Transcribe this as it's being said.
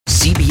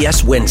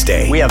CBS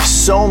Wednesday. We have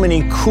so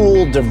many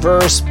cool,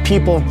 diverse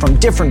people from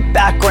different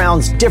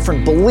backgrounds,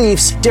 different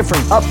beliefs,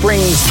 different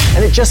upbringings,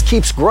 and it just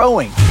keeps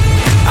growing.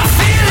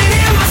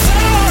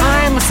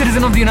 I'm a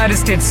citizen of the United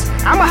States.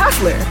 I'm a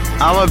hustler.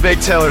 I'm a big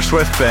Taylor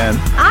Swift fan.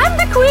 I'm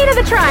the queen of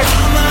the tribe.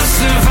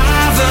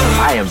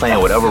 I am playing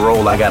whatever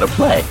role I gotta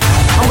play.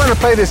 I'm gonna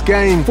play this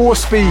game full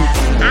speed.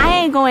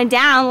 I ain't going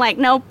down like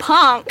no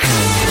punk.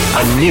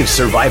 A new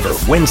Survivor,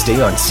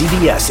 Wednesday on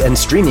CBS and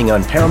streaming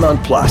on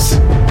Paramount+.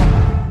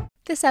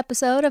 This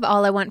episode of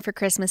All I Want for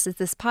Christmas Is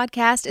This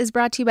Podcast is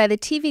brought to you by the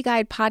TV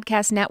Guide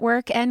Podcast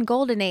Network and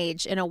Golden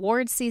Age, an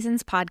awards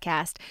seasons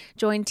podcast.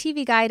 Join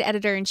TV Guide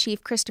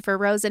Editor-in-Chief Christopher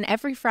Rosen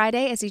every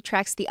Friday as he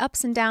tracks the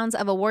ups and downs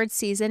of awards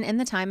season in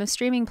the time of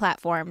streaming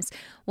platforms.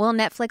 Will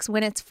Netflix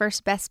win its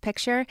first Best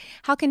Picture?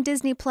 How can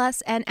Disney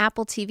Plus and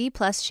Apple TV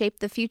Plus shape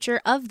the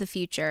future of the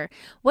future?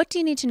 What do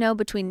you need to know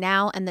between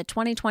now and the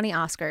 2020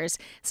 Oscars?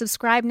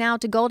 Subscribe now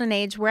to Golden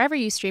Age wherever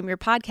you stream your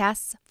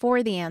podcasts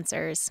for the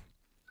answers.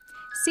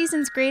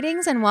 Season's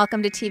greetings and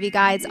welcome to TV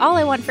Guide's All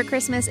I Want for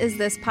Christmas Is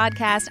This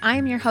Podcast. I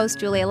am your host,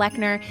 Julia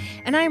Lechner,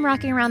 and I am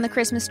rocking around the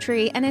Christmas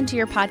tree and into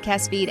your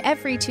podcast feed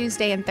every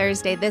Tuesday and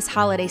Thursday this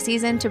holiday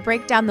season to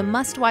break down the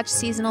must-watch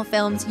seasonal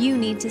films you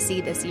need to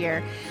see this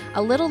year.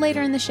 A little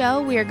later in the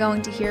show, we are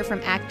going to hear from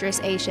actress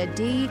Aisha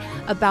D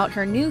about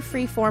her new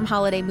Freeform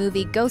holiday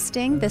movie,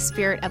 Ghosting, The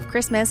Spirit of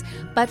Christmas.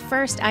 But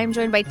first, I'm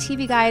joined by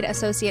TV Guide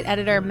Associate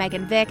Editor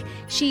Megan Vick.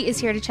 She is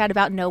here to chat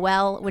about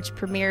Noelle, which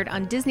premiered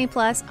on Disney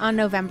Plus on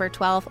November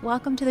 12th.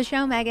 Welcome to the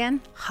show,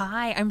 Megan.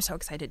 Hi, I'm so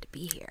excited to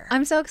be here.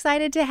 I'm so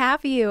excited to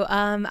have you.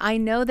 I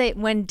know that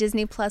when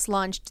Disney Plus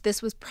launched,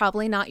 this was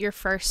probably not your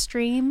first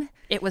stream.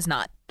 It was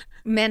not.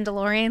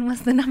 Mandalorian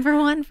was the number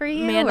one for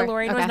you?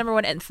 Mandalorian was number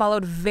one and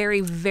followed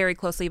very, very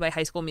closely by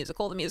High School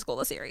Musical,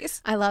 the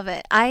series. I love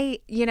it.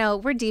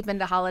 We're deep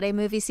into holiday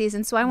movie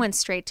season, so I went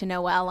straight to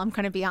Noelle. I'm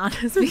going to be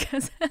honest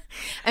because,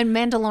 and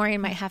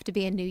Mandalorian might have to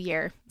be a New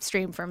Year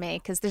stream for me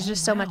because there's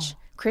just so much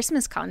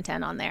Christmas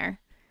content on there.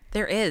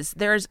 There's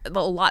a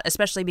lot,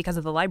 especially because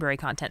of the library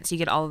content. So you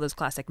get all of those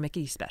classic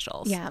Mickey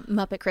specials. Yeah,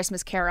 Muppet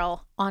Christmas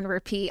Carol on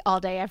repeat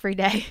all day, every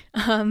day.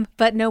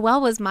 But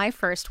Noelle was my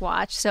first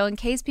watch. So in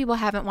case people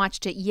haven't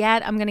watched it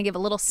yet, I'm going to give a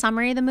little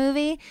summary of the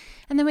movie,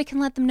 and then we can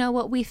let them know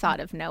what we thought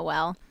of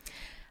Noelle.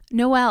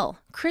 Noelle,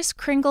 Kris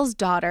Kringle's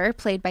daughter,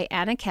 played by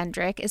Anna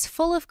Kendrick, is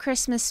full of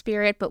Christmas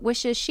spirit but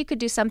wishes she could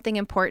do something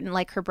important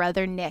like her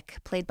brother Nick,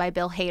 played by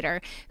Bill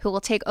Hader, who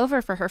will take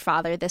over for her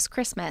father this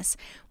Christmas.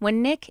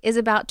 When Nick is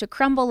about to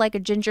crumble like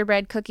a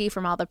gingerbread cookie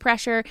from all the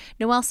pressure,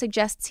 Noelle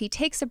suggests he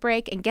takes a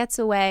break and gets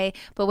away,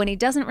 but when he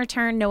doesn't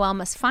return, Noelle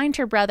must find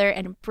her brother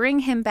and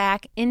bring him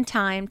back in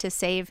time to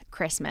save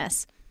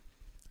Christmas.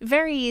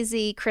 Very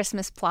easy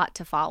Christmas plot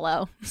to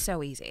follow.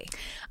 So easy.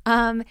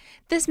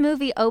 This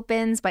movie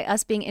opens by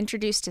us being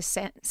introduced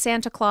to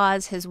Santa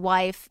Claus, his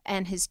wife,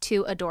 and his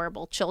two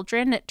adorable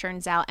children. It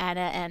turns out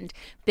Anna and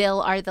Bill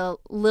are the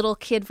little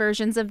kid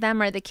versions of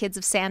them, are the kids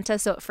of Santa.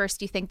 So at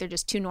first you think they're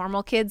just two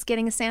normal kids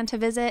getting a Santa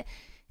visit.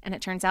 And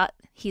it turns out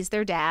he's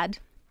their dad.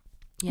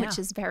 Yeah. Which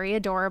is very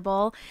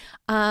adorable.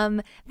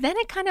 Then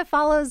it kind of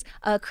follows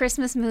a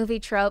Christmas movie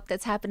trope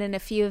that's happened in a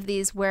few of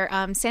these where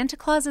Santa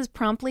Claus is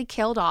promptly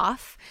killed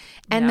off.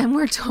 And then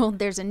we're told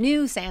there's a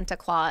new Santa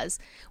Claus,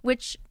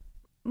 which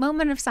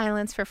moment of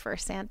silence for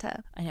first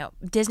Santa. I know.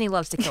 Disney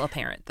loves to kill a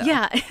parent, though.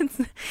 Yeah,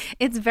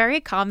 it's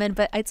very common,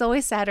 but it's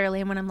always sad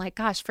early when I'm like,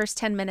 gosh, first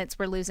 10 minutes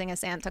we're losing a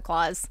Santa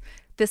Claus.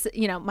 This,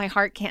 my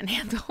heart can't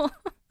handle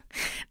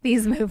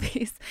these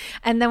movies.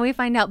 And then we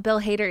find out Bill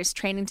Hader is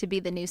training to be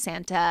the new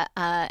Santa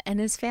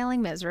and is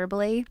failing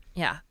miserably.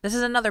 Yeah. This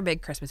is another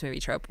big Christmas movie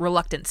trope.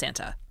 Reluctant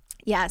Santa.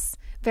 Yes.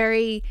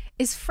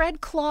 Is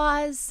Fred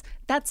Claus?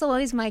 That's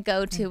always my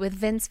go-to with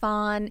Vince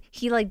Vaughn.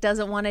 He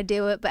doesn't want to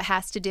do it, but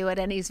has to do it.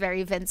 And he's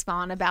very Vince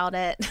Vaughn about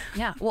it.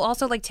 Yeah. Well,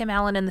 also like Tim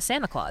Allen in the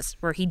Santa Claus,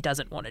 where he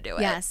doesn't want to do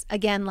it. Yes.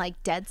 Again,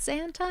 like dead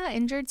Santa,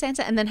 injured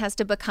Santa, and then has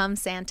to become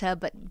Santa,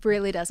 but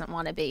really doesn't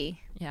want to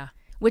be. Yeah.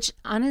 Which,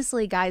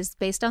 honestly, guys,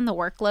 based on the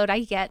workload,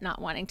 I get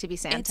not wanting to be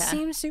Santa. It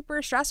seems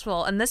super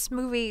stressful. And this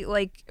movie,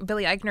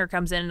 Billy Eichner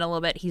comes in a little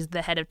bit. He's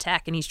the head of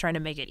tech, and he's trying to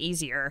make it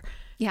easier.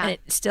 Yeah. And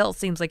it still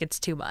seems like it's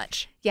too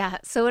much. Yeah.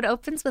 So it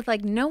opens with,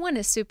 no one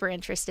is super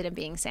interested in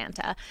being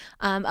Santa.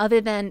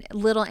 Other than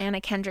little Anna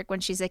Kendrick, when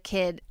she's a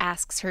kid,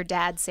 asks her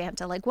dad,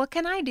 Santa, what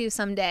can I do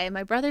someday?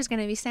 My brother's going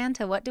to be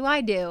Santa. What do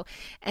I do?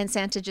 And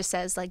Santa just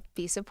says,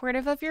 be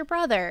supportive of your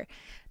brother.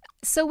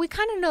 So we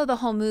kind of know the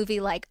whole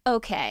movie,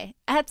 okay,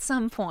 at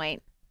some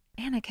point,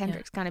 Anna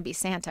Kendrick's going to be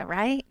Santa,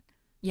 right?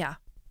 Yeah.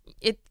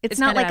 It's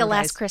not like a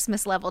Last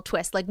Christmas level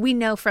twist. We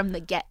know from the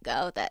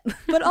get-go that.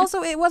 But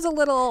also it was a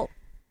little,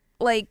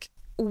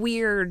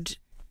 weird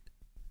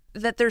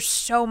that there's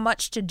so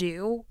much to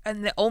do.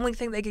 And the only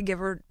thing they could give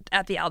her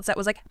at the outset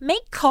was,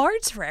 make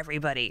cards for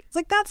everybody.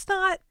 It's that's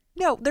not,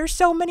 no, there's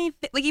so many,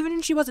 even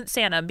when she wasn't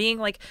Santa,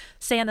 being,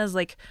 Santa's,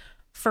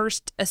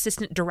 first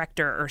assistant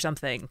director or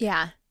something.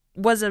 Yeah.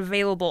 was an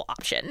available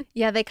option.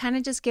 Yeah, they kind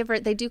of just give her,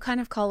 they do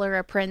kind of call her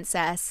a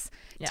princess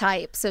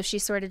type. So she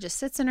sort of just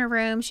sits in her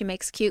room. She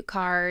makes cute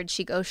cards.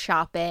 She goes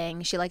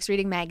shopping. She likes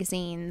reading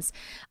magazines,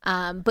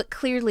 but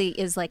clearly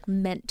is like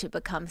meant to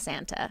become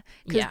Santa.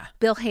 Because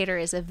Bill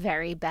Hader is a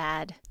very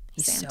bad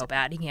He's Santa. so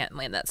bad. He can't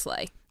land that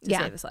sleigh to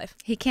save his life.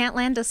 He can't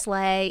land a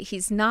sleigh.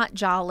 He's not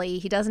jolly.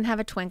 He doesn't have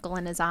a twinkle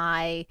in his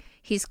eye.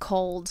 He's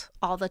cold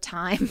all the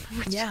time.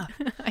 Yeah.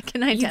 I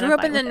can identify. You grew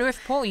up in the with.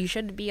 North Pole. You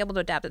should be able to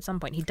adapt at some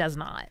point. He does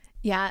not.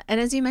 Yeah. And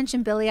as you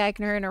mentioned, Billy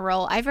Eichner in a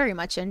role I very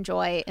much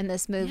enjoy in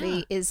this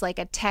movie is like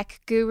a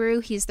tech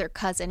guru. He's their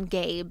cousin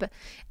Gabe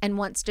and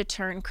wants to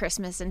turn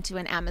Christmas into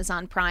an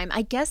Amazon Prime.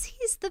 I guess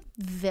he's the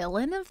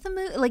villain of the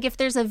movie. Like if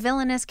there's a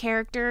villainous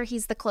character,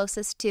 he's the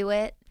closest to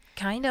it.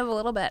 Kind of a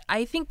little bit.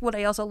 I think what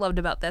I also loved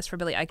about this for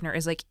Billy Eichner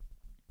is like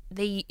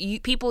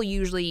people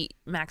usually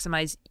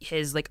maximize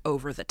his like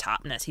over the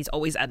topness. He's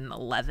always at an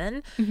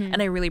 11,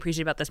 and I really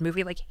appreciate about this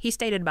movie. Like he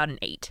stayed at about an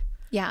 8.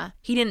 Yeah,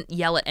 he didn't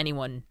yell at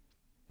anyone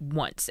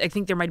once. I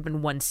think there might have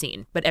been one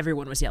scene, but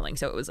everyone was yelling,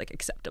 so it was like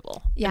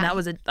acceptable. Yeah, and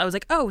I was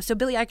like, oh, so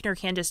Billy Eichner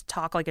can just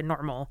talk like a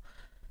normal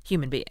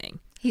human being.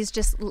 He's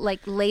just like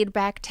laid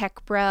back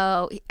tech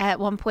bro. At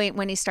one point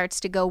when he starts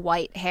to go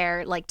white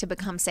hair, like to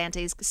become Santa,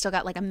 he's still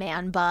got like a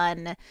man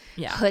bun,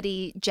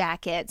 hoodie,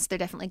 jackets. They're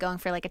definitely going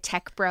for like a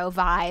tech bro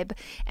vibe.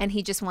 And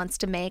he just wants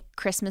to make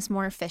Christmas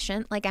more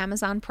efficient, like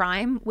Amazon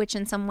Prime, which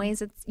in some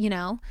ways it's,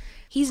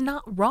 he's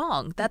not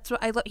wrong. That's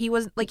what I love. He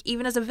was like,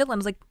 even as a villain, I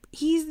was like,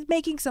 he's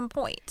making some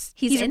points.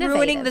 He's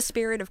ruining the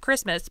spirit of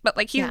Christmas, but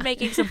like he's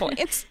making some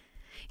points.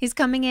 He's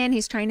coming in,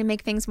 he's trying to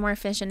make things more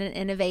efficient and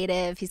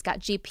innovative. He's got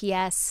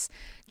GPS,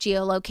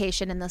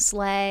 geolocation in the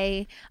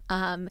sleigh.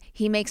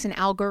 He makes an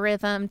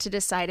algorithm to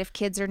decide if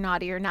kids are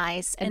naughty or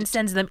nice. And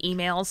sends them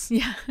emails.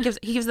 Yeah.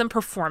 He gives them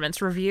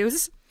performance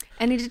reviews.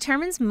 And he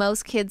determines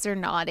most kids are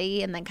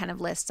naughty and then kind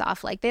of lists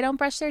off like they don't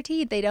brush their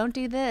teeth, they don't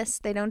do this,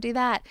 they don't do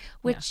that.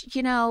 Which,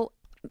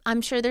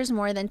 I'm sure there's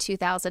more than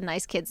 2,000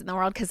 nice kids in the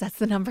world because that's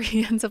the number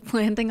he ends up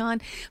landing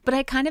on. But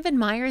I kind of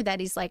admire that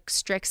he's like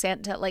strict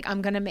Santa, like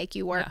I'm going to make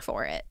you work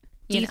for it.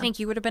 Do you think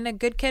you would have been a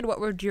good kid?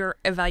 What would your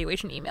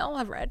evaluation email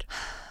have read?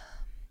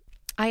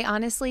 I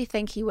honestly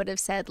think he would have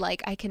said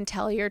like, I can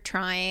tell you're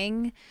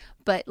trying,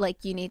 but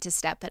like you need to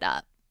step it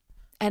up.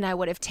 And I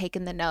would have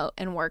taken the note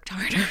and worked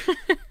harder.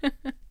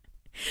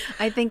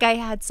 I think I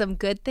had some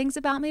good things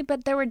about me,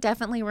 but there were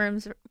definitely room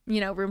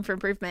for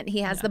improvement. He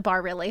has the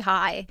bar really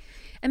high.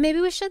 And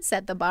maybe we should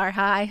set the bar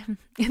high.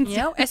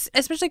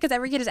 Especially because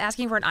every kid is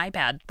asking for an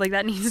iPad. Like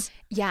that needs...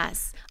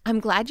 Yes. I'm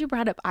glad you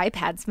brought up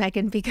iPads,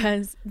 Megan,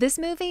 because this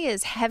movie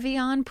is heavy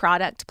on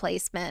product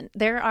placement.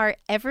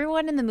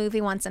 Everyone in the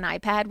movie wants an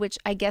iPad, which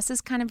I guess is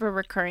kind of a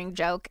recurring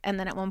joke. And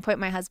then at one point,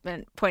 my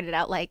husband pointed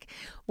out like,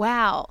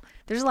 wow,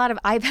 there's a lot of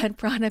iPad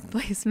product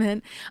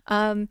placement.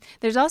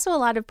 There's also a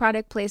lot of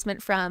product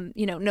placement from,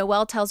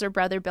 Noelle tells her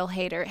brother, Bill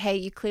Hader, hey,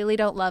 you clearly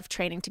don't love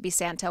training to be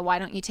Santa. Why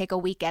don't you take a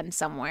weekend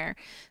somewhere?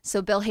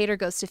 So Bill Hader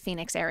goes to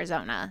Phoenix,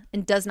 Arizona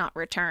and does not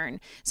return.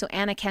 So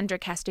Anna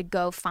Kendrick has to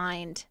go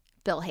find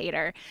Bill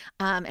Hader.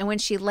 And when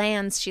she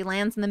lands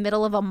in the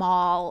middle of a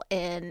mall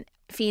in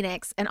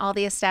Phoenix and all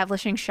the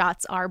establishing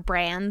shots are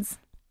brands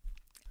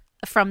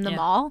from the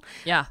mall.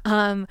 Yeah.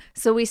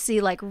 So we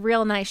see like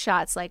real nice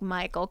shots like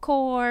Michael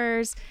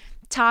Kors,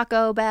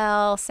 Taco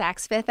Bell,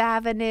 Saks Fifth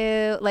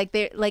Avenue. Like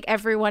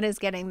everyone is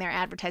getting their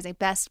advertising.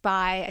 Best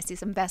Buy. I see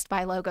some Best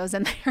Buy logos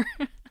in there.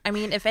 I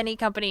mean, if any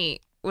company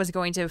was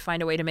going to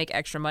find a way to make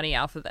extra money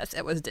off of this,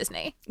 it was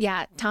Disney.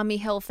 Yeah, Tommy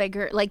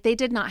Hilfiger. Like they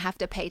did not have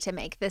to pay to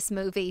make this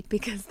movie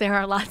because there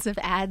are lots of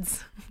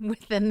ads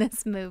within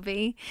this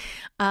movie.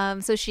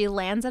 So she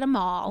lands at a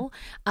mall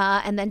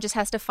and then just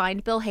has to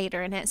find Bill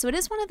Hader in it. So it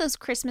is one of those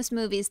Christmas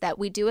movies that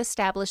we do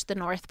establish the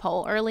North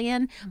Pole early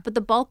in, but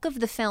the bulk of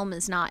the film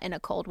is not in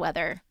a cold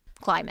weather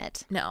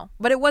climate. No,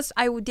 but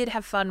I did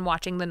have fun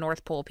watching the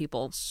North Pole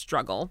people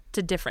struggle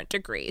to different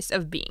degrees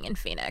of being in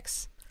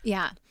Phoenix.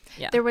 Yeah.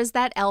 There was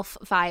that elf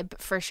vibe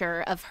for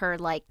sure of her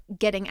like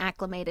getting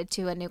acclimated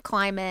to a new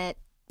climate.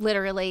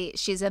 Literally,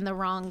 she's in the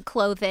wrong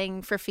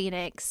clothing for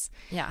Phoenix.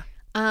 Yeah.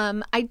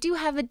 I do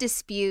have a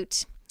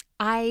dispute.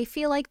 I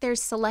feel like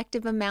there's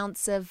selective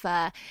amounts of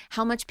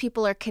how much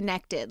people are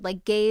connected.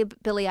 Like Gabe,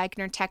 Billy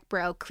Eichner, tech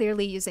bro,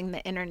 clearly using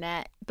the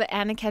internet. But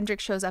Anna Kendrick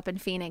shows up in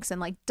Phoenix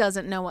and like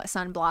doesn't know what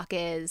sunblock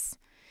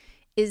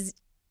is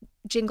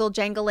jingle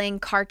jangling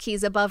car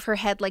keys above her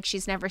head like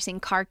she's never seen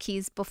car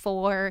keys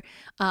before.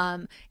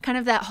 Kind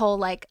of that whole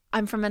like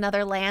I'm from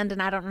another land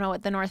and I don't know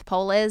what the North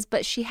Pole is,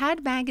 but she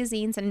had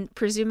magazines and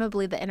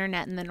presumably the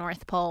internet in the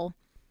North Pole.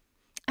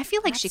 I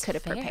feel like she could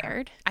have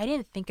prepared. I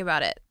didn't think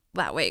about it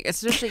that way,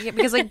 especially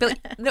because like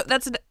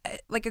that's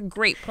like a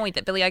great point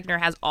that Billy Eichner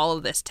has all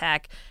of this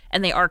tech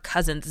and they are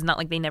cousins. It's not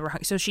like they never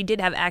hung. So she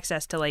did have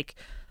access to like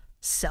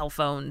cell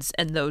phones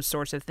and those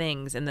sorts of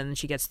things. And then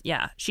she tries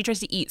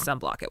to eat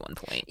sunblock at one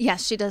point.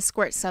 Yes, she does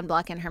squirt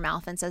sunblock in her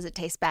mouth and says it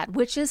tastes bad,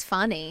 which is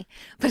funny.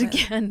 But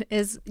again,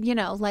 is,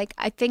 like,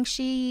 I think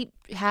she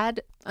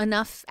had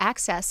enough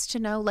access to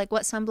know, like,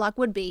 what sunblock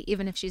would be,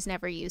 even if she's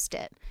never used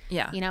it.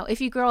 Yeah. If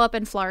you grow up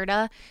in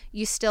Florida,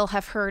 you still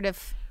have heard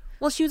of.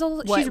 Well, she's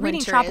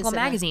reading tropical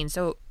magazines,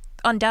 so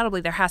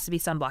undoubtedly there has to be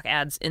sunblock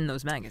ads in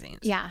those magazines.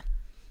 Yeah.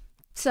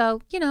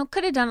 So,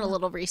 could have done a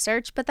little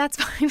research, but that's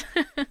fine.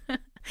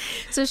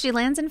 So she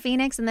lands in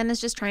Phoenix and then is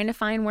just trying to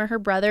find where her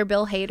brother,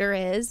 Bill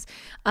Hader, is.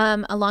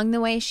 Along the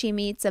way, she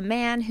meets a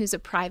man who's a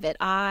private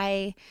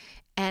eye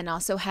and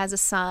also has a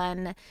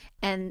son.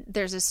 And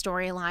there's a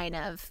storyline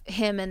of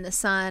him and the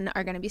son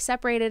are going to be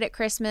separated at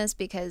Christmas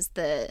because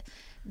the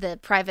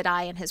private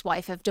eye and his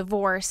wife have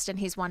divorced, and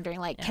he's wondering,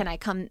 like, can I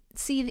come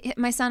see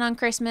my son on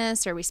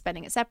Christmas, or are we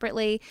spending it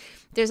separately?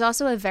 There's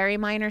also a very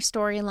minor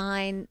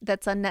storyline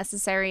that's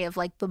unnecessary of,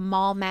 like, the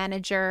mall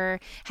manager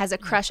has a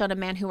crush on a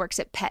man who works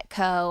at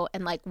Petco,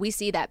 and, like, we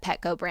see that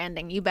Petco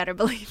branding, you better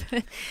believe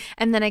it.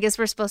 And then I guess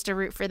we're supposed to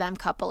root for them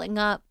coupling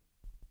up.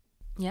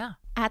 Yeah.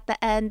 At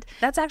the end.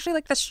 That's actually,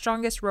 like, the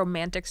strongest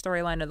romantic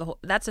storyline of the whole.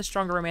 That's a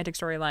stronger romantic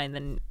storyline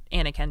than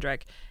Anna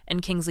Kendrick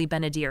and Kingsley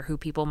Benadir, who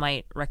people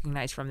might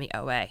recognize from the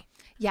OA.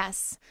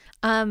 Yes.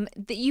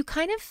 You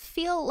kind of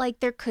feel like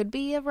there could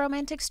be a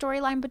romantic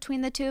storyline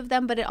between the two of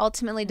them, but it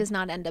ultimately does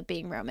not end up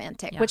being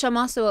romantic, which I'm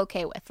also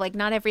okay with. Like,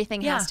 not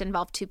everything has to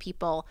involve two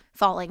people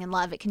falling in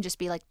love. It can just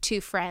be, like,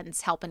 two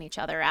friends helping each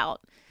other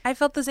out. I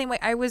felt the same way.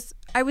 I was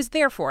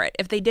there for it.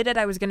 If they did it,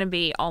 I was going to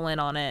be all in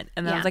on it.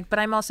 And then I was like, but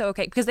I'm also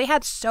okay. Because they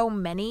had so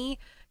many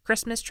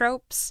Christmas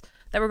tropes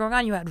that were going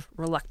on. You had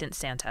Reluctant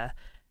Santa.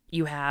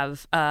 You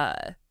have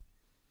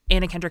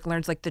Anna Kendrick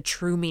learns, like, the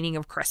true meaning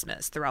of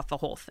Christmas throughout the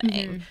whole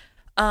thing.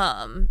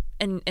 And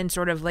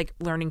sort of, like,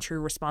 learning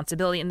true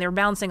responsibility. And they're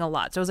balancing a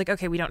lot. So I was like,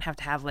 okay, we don't have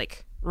to have,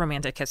 like,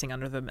 romantic kissing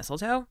under the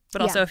mistletoe.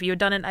 But also, if you had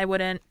done it, I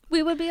wouldn't.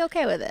 We would be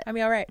okay with it. I'd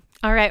be all right.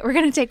 All right, we're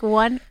going to take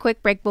one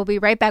quick break. We'll be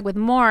right back with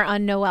more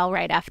on Noelle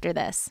right after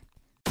this.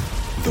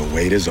 The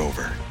wait is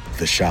over.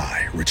 The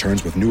Shy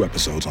returns with new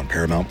episodes on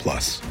Paramount+.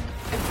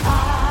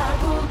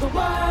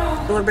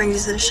 What brings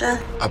you to the show?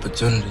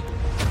 Opportunity.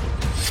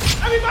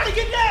 Everybody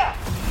get down!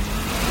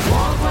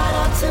 Walk right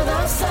up to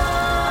the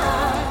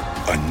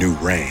side. A new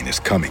reign is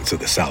coming to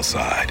the South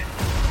Side.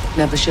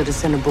 Never should have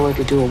sent a boy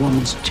to do a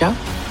woman's job.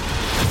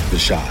 The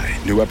Shy.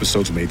 New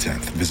episodes May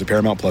 10th. Visit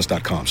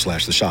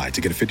ParamountPlus.com/The Shy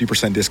to get a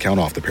 50% discount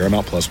off the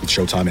Paramount Plus with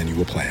Showtime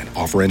annual plan.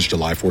 Offer ends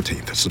July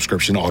 14th.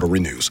 Subscription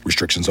auto-renews.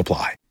 Restrictions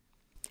apply.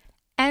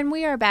 And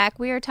we are back.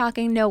 We are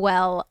talking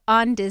Noelle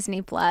on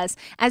Disney+.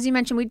 As you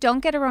mentioned, we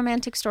don't get a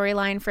romantic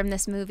storyline from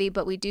this movie,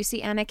 but we do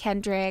see Anna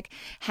Kendrick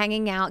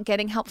hanging out,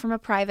 getting help from a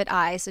private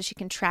eye so she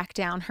can track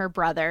down her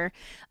brother.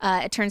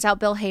 It turns out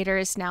Bill Hader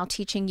is now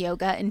teaching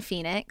yoga in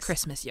Phoenix.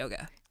 Christmas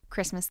yoga.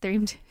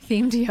 Christmas-themed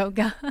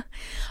yoga.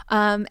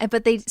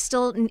 But they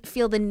still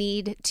feel the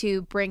need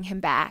to bring him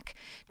back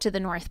to the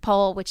North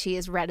Pole, which he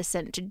is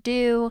reticent to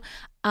do.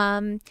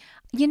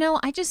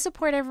 I just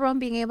support everyone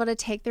being able to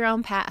take their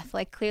own path.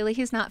 Like, clearly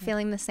he's not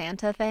feeling the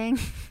Santa thing.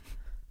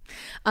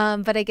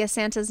 But I guess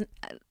Santa's,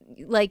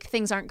 like,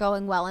 things aren't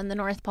going well in the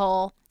North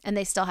Pole, and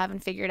they still haven't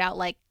figured out,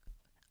 like,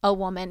 a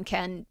woman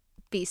can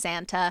be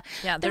Santa.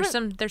 Yeah, there's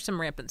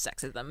some rampant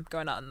sexism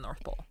going on in the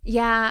North Pole.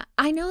 Yeah,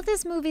 I know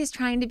this movie is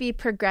trying to be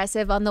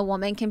progressive on the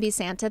woman can be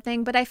Santa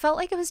thing, but I felt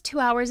like it was 2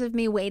 hours of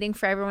me waiting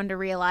for everyone to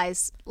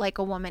realize, like,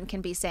 a woman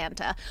can be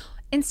Santa.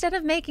 Instead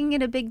of making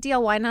it a big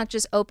deal, why not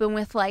just open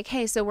with, like,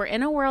 hey, so we're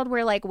in a world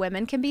where, like,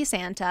 women can be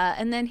Santa,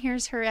 and then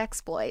here's her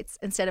exploits,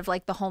 instead of,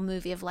 like, the whole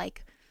movie of,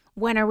 like,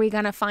 when are we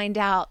going to find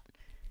out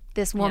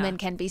this woman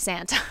can be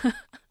Santa?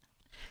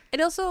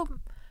 It also,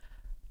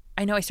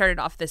 I know I started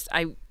off this,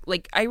 I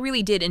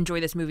really did enjoy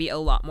this movie a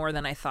lot more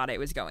than I thought I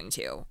was going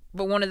to.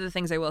 But one of the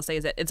things I will say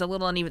is that it's a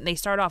little uneven. They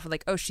start off with,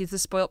 like, oh, she's the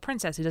spoiled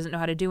princess who doesn't know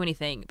how to do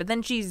anything. But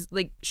then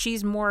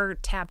she's more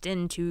tapped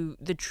into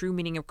the true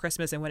meaning of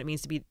Christmas and what it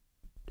means to be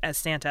as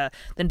Santa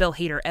than Bill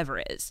Hader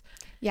ever is.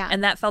 Yeah.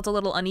 And that felt a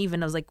little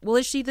uneven. I was like, well,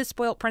 is she the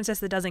spoiled princess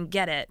that doesn't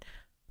get it?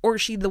 Or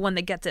is she the one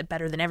that gets it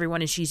better than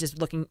everyone and she's just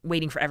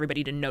waiting for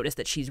everybody to notice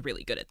that she's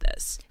really good at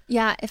this?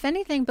 Yeah, if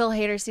anything, Bill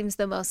Hader seems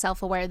the most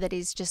self-aware, that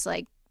he's just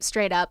like,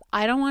 straight up,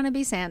 I don't want to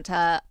be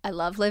Santa. I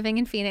love living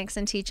in Phoenix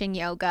and teaching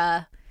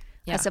yoga.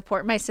 Yeah. I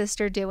support my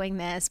sister doing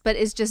this, but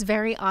is just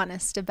very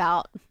honest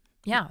about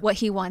what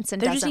he wants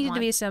and doesn't want. There just needed to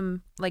be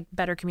some, like,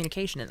 better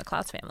communication in the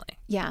Klaus family.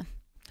 Yeah.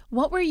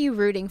 What were you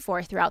rooting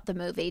for throughout the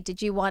movie?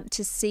 Did you want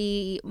to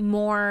see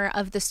more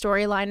of the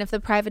storyline of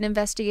the private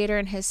investigator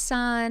and his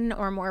son,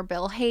 or more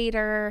Bill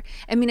Hader?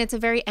 I mean, it's a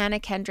very Anna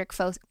Kendrick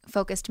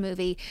focused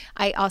movie.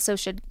 I also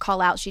should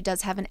call out, she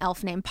does have an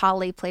elf named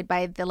Polly, played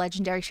by the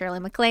legendary Shirley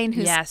MacLaine,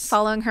 who's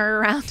following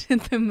her around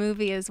in the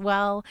movie as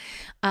well.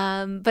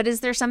 But is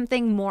there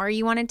something more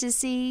you wanted to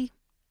see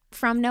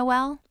from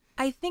Noelle?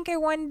 I think I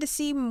wanted to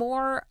see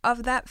more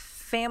of that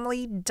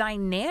family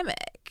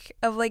dynamic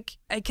of, like,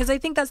 because I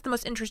think that's the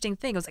most interesting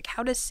thing. I was like,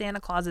 how does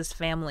Santa Claus's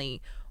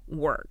family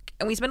work?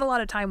 And we spend a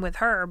lot of time with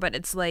her, but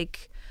it's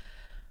like,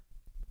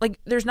 like,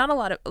 there's not a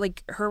lot of,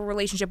 like, her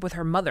relationship with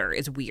her mother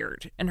is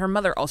weird. And her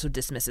mother also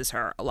dismisses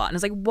her a lot. And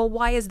it's like, well,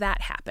 why is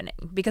that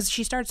happening? Because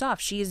she starts off,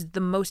 she is the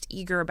most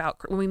eager about,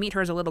 when we meet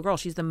her as a little girl,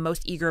 she's the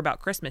most eager about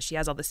Christmas. She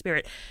has all the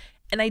spirit.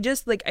 And I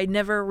just, like, I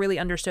never really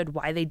understood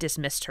why they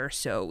dismissed her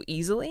so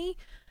easily.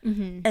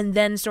 Mm-hmm. And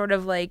then sort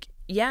of like,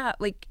 yeah,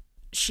 like,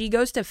 she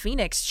goes to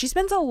Phoenix. She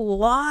spends a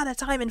lot of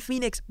time in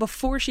Phoenix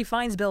before she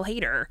finds Bill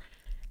Hader.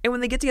 And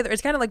when they get together,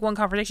 it's kind of like one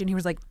conversation. He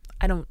was like,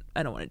 I don't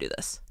want to do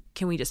this.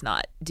 Can we just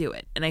not do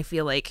it? And I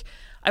feel like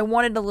I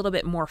wanted a little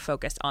bit more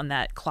focused on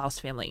that Klaus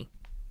family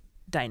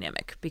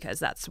dynamic, because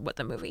that's what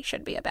the movie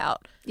should be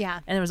about.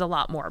 Yeah. And there was a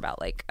lot more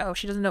about, like, oh,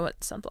 she doesn't know what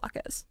sunblock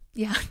is.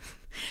 Yeah.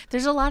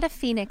 There's a lot of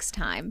Phoenix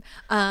time,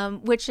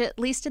 which at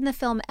least in the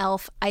film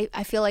Elf,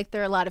 I feel like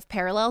there are a lot of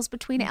parallels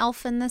between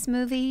Elf and this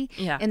movie.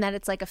 Yeah. In that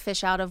it's like a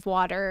fish out of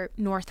water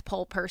North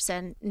Pole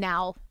person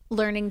now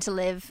learning to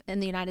live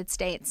in the United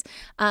States.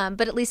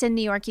 But at least in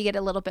New York, you get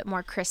a little bit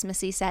more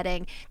Christmassy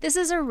setting. This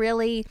is a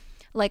really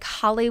like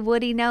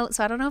Hollywoody note,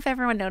 so I don't know if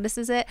everyone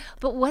notices it,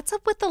 but what's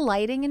up with the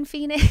lighting in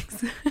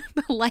Phoenix?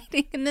 The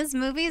lighting in this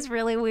movie is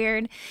really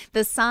weird.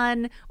 The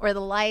sun or the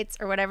lights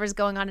or whatever's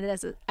going on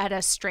at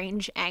a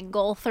strange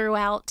angle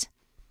throughout.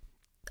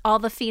 All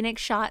the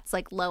Phoenix shots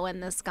like low in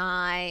the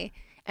sky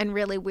and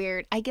really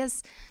weird. I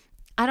guess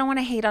I don't want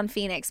to hate on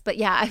Phoenix, but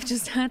yeah, I've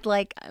just had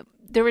like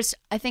there was,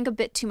 I think, a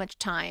bit too much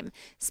time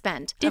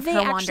spent. Did they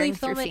actually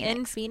film it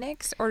in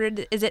Phoenix, or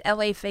is it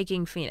LA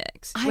faking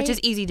Phoenix, which is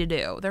easy to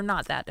do? They're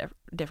not that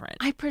different.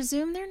 I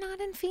presume they're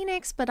not in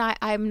Phoenix, but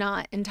I'm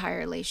not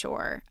entirely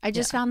sure. I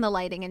just found the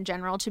lighting in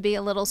general to be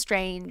a little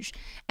strange,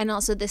 and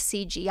also the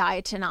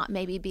CGI to not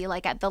maybe be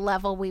like at the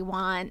level we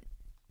want.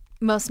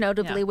 Most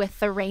notably with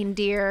the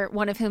reindeer,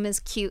 one of whom is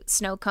cute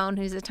Snow Cone,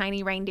 who's a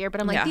tiny reindeer.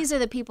 But I'm like, these are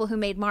the people who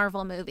made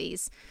Marvel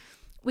movies.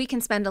 We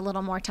can spend a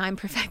little more time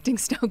perfecting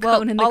Snow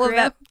Cone in the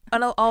crib.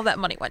 All of that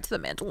money went to The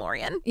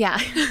Mandalorian. Yeah.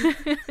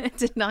 It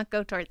did not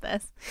go toward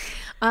this.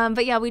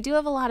 But yeah, we do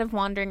have a lot of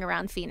wandering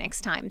around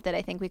Phoenix time that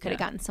I think we could have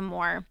gotten some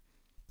more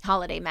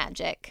holiday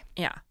magic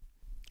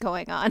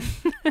going on.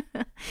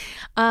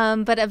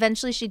 But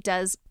eventually she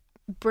does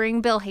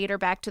bring Bill Hader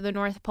back to the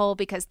North Pole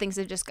because things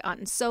have just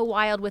gotten so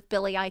wild with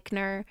Billy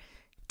Eichner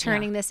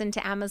turning this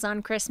into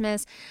Amazon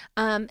Christmas.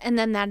 And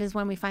then that is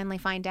when we finally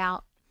find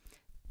out.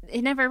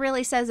 It never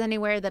really says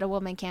anywhere that a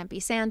woman can't be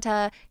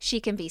Santa. She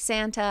can be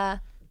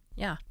Santa.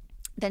 Yeah.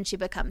 Then she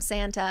becomes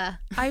Santa.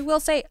 I will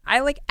say,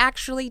 I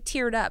actually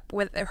teared up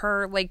with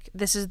her,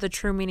 this is the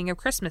true meaning of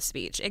Christmas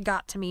speech. It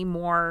got to me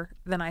more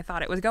than I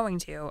thought it was going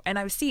to. And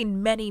I've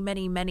seen many,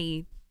 many,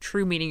 many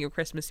true meaning of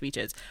Christmas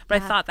speeches.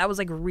 But I thought that was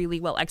really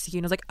well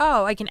executed. I was like,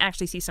 oh, I can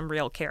actually see some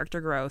real character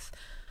growth.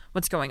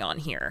 What's going on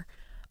here?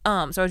 So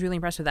I was really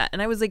impressed with that.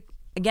 And I was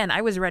again,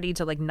 I was ready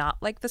to not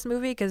like this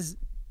movie because,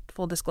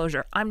 full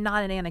disclosure, I'm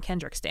not an Anna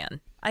Kendrick stan.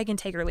 I can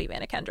take or leave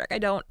Anna Kendrick. I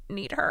don't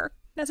need her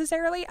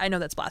necessarily. I know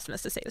that's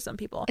blasphemous to say to some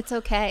people. It's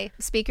okay.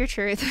 Speak your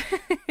truth.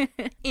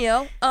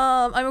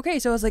 I'm okay.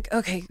 So I was like,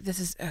 okay, this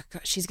is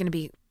she can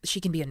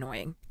be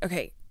annoying.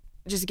 Okay,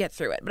 just get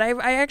through it. But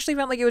I actually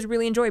felt like it was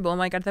really enjoyable. And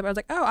when I got to that, I was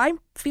like, oh, I'm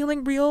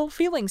feeling real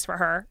feelings for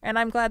her, and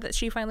I'm glad that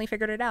she finally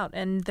figured it out.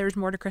 And there's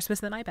more to Christmas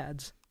than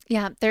iPads.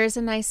 Yeah, there's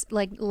a nice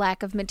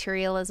lack of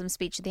materialism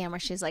speech at the end where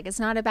she's like, it's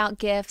not about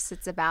gifts,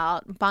 it's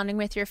about bonding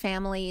with your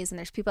families, and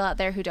there's people out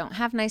there who don't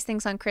have nice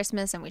things on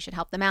Christmas and we should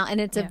help them out.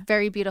 And it's a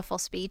very beautiful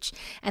speech.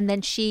 And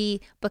then she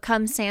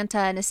becomes Santa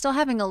and is still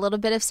having a little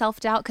bit of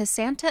self-doubt because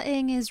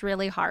Santa-ing is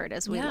really hard,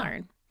 as we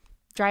learn.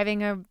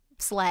 Driving a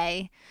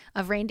sleigh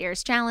of reindeer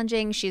is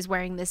challenging. She's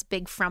wearing this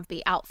big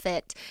frumpy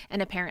outfit,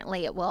 and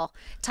apparently it will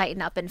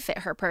tighten up and fit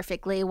her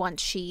perfectly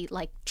once she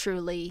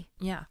truly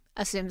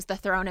assumes the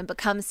throne and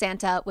becomes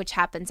Santa, which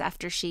happens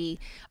after she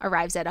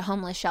arrives at a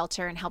homeless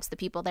shelter and helps the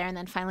people there. And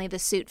then finally the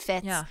suit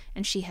fits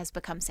and she has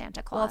become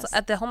Santa Claus. Well,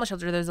 at the homeless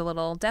shelter, there's a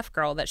little deaf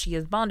girl that she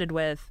is bonded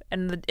with.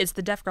 And it's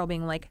the deaf girl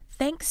being like,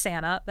 thanks,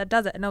 Santa, that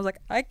does it. And I was like,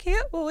 I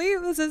can't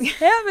believe this is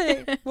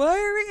happening. Why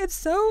are we? It's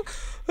so,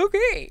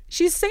 okay,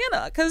 she's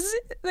Santa because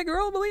the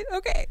girl believes,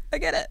 okay, I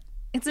get it.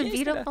 It's a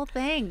beautiful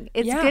thing.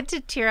 It's good to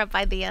tear up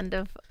by the end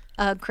of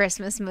a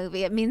Christmas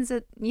movie. It means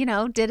it,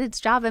 did its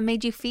job and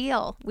made you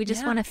feel. We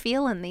just want to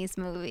feel in these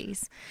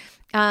movies.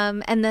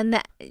 And then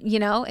that,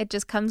 it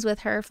just comes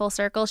with her full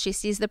circle. She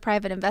sees the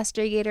private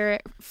investigator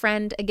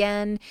friend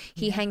again.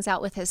 He hangs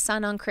out with his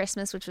son on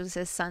Christmas, which was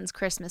his son's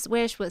Christmas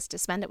wish, was to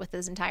spend it with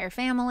his entire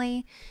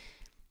family.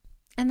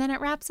 And then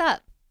it wraps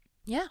up.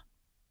 Yeah.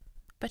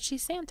 But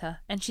she's Santa,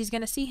 and she's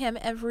going to see him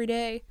every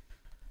day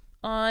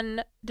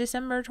on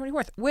December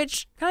 24th,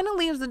 which kind of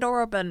leaves the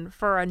door open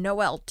for a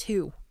Noelle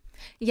too.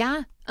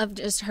 Yeah, of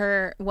just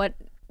her, what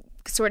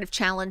sort of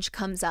challenge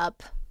comes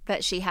up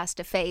that she has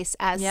to face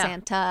as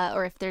Santa,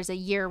 or if there's a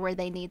year where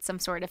they need some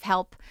sort of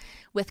help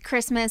with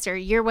Christmas, or a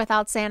year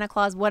without Santa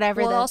Claus,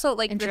 whatever. Well, also,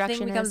 the introduction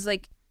thing becomes,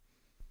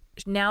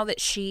 now that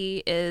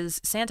she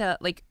is Santa,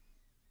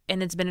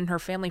 and it's been in her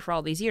family for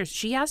all these years,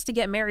 she has to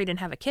get married and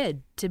have a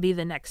kid to be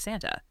the next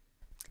Santa.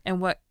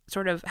 And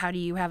how do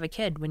you have a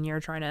kid when you're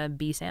trying to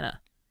be Santa?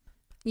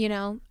 You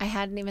know, I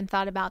hadn't even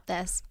thought about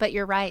this, but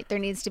you're right. There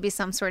needs to be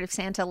some sort of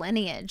Santa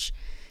lineage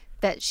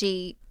that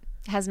she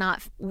has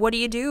not. What do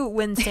you do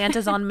when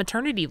Santa's on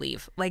maternity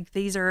leave? Like,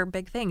 these are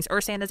big things.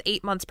 Or Santa's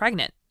 8 months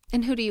pregnant.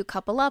 And who do you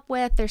couple up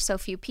with? There's so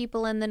few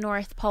people in the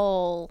North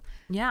Pole.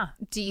 Yeah.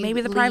 Do you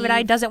Maybe the private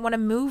eye doesn't want to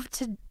move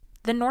to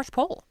the North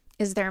Pole.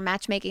 Is there a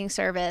matchmaking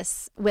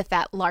service with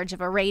that large of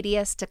a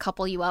radius to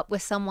couple you up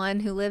with someone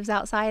who lives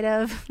outside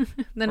of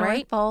the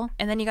North Pole?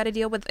 And then you got to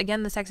deal with,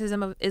 again, the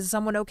sexism of, is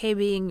someone okay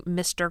being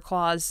Mr.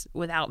 Claus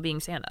without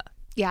being Santa?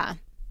 Yeah.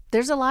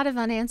 There's a lot of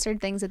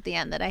unanswered things at the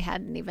end that I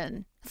hadn't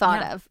even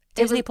thought of.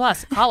 Disney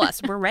Plus, call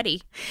us. We're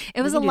ready.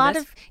 It was a lot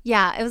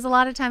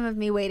of time of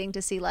me waiting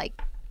to see,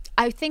 like,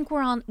 I think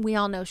we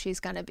all know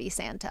she's going to be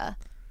Santa.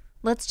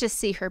 Let's just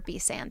see her be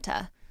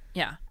Santa.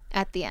 Yeah.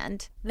 At the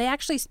end. They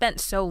actually spent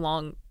so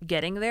long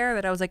getting there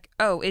that I was like,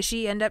 oh, is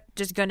she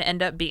just going to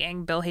end up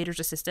being Bill Hader's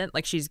assistant?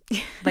 Like, she's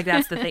like,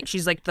 that's the thing.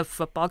 She's like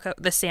the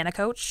the Santa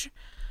coach.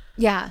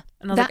 Yeah.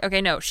 And I was like,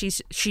 okay, no, she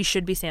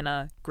should be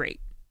Santa. Great.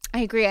 I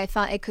agree. I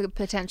thought it could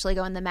potentially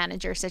go in the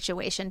manager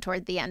situation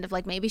toward the end of,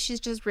 like, maybe she's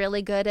just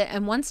really good at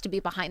and wants to be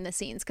behind the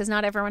scenes, because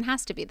not everyone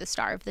has to be the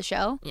star of the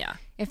show. Yeah.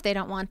 If they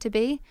don't want to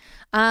be.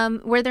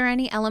 Were there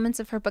any elements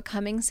of her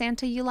becoming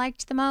Santa you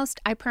liked the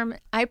most? I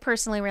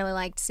personally really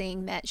liked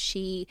seeing that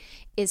she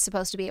is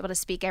supposed to be able to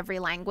speak every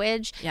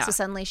language. Yeah. So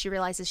suddenly she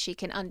realizes she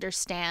can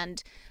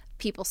understand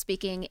people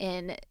speaking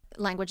in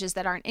languages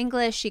that aren't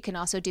English. She can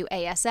also do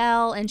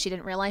ASL, and she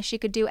didn't realize she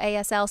could do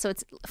ASL. So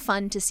it's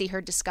fun to see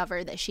her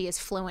discover that she is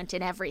fluent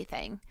in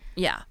everything.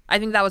 Yeah, I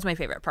think that was my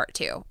favorite part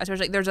too.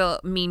 Especially, there's a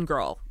mean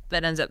girl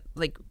that ends up,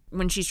 like,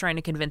 when she's trying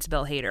to convince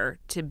Bill Hader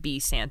to be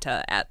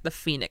Santa at the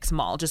Phoenix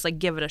Mall, just like,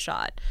 give it a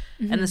shot.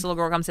 Mm-hmm. And this little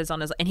girl comes sits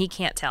on his, and he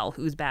can't tell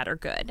who's bad or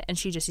good. And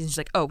she's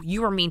like, oh,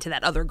 you were mean to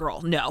that other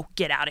girl. No,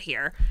 get out of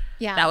here.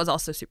 Yeah. That was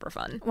also super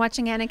fun.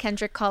 Watching Anna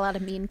Kendrick call out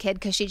a mean kid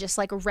because she just,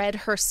 like, read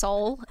her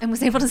soul and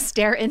was able to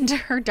stare into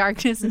her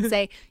darkness and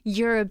say,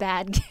 you're a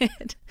bad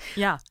kid.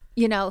 Yeah.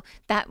 You know,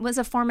 that was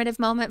a formative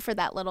moment for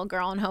that little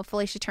girl, and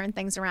hopefully she turned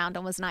things around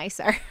and was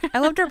nicer. I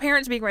loved her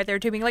parents being right there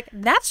too, being like,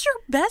 that's your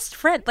best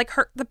friend. Like,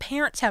 the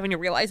parents having to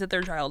realize that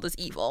their child is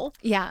evil.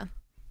 Yeah.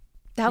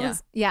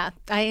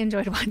 I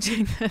enjoyed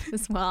watching that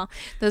as well.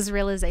 Those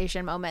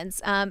realization moments.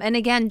 And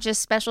again,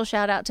 just special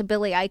shout out to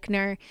Billy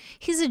Eichner.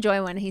 He's a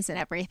joy when he's in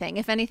everything.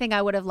 If anything,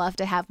 I would have loved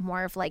to have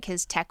more of, like,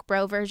 his tech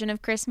bro version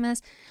of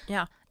Christmas.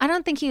 Yeah. I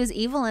don't think he was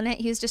evil in it.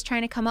 He was just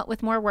trying to come up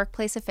with more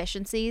workplace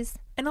efficiencies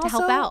and to also,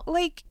 help out.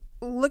 Like,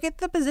 look at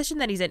the position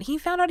that he's in. He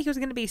found out he was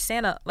going to be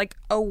Santa like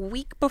a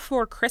week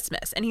before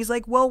Christmas. And he's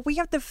like, well, we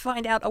have to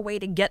find out a way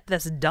to get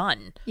this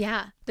done.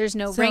 Yeah. There's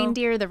no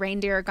reindeer. The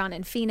reindeer are gone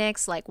in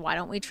Phoenix. Like, why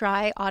don't we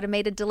try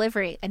automated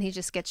delivery? And he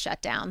just gets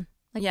shut down.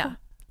 Like, yeah.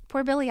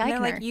 Poor Billy Eichner. And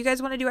they're like, you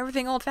guys want to do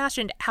everything old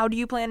fashioned. How do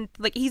you plan?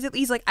 Like,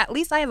 he's like, at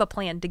least I have a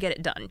plan to get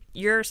it done.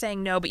 You're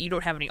saying no, but you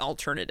don't have any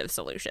alternative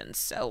solutions.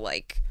 So,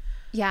 like,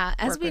 yeah,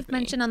 as we've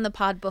mentioned on the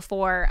pod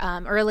before,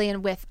 early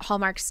and with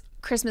Hallmark's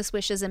Christmas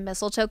Wishes and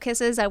Mistletoe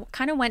Kisses, I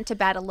kind of went to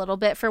bat a little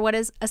bit for what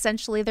is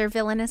essentially their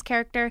villainous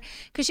character,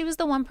 because she was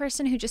the one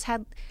person who just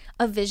had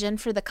a vision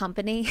for the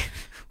company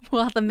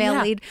while the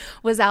male lead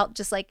was out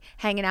just, like,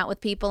 hanging out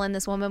with people, and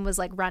this woman was,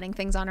 like, running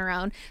things on her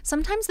own.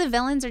 Sometimes the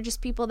villains are just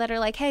people that are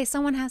like, hey,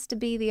 someone has to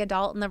be the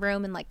adult in the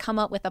room and, like, come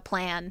up with a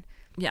plan.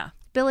 Yeah.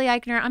 Billy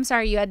Eichner, I'm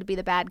sorry you had to be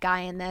the bad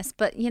guy in this,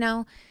 but, you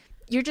know,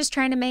 you're just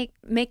trying to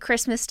make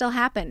Christmas still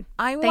happen.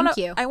 Thank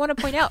you. I want to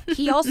point out,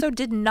 he also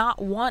did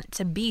not want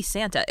to be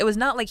Santa. It was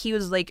not like he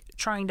was, like,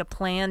 trying to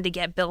plan to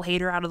get Bill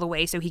Hader out of the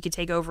way so he could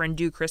take over and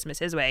do Christmas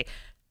his way.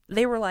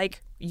 They were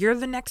like, you're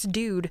the next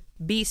dude,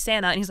 be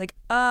Santa. And he's like,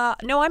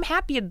 no, I'm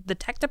happy in the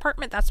tech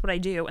department. That's what I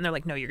do. And they're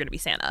like, no, you're going to be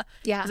Santa.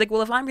 Yeah. He's like,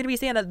 well, if I'm going to be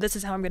Santa, this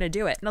is how I'm going to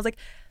do it. And I was like,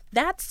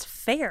 that's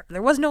fair.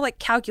 There was no, like,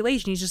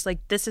 calculation. He's just like,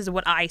 this is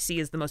what I see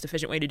as the most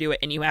efficient way to do it.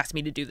 And you asked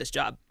me to do this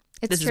job.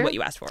 This is what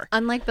you asked for.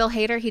 Unlike Bill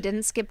Hader, he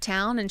didn't skip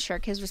town and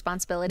shirk his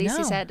responsibilities. No.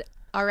 He said,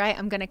 all right,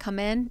 I'm going to come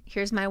in.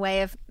 Here's my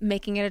way of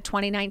making it a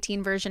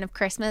 2019 version of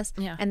Christmas.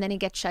 Yeah. And then he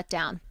gets shut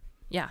down.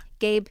 Yeah.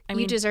 Gabe,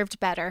 you deserved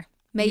better.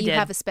 May you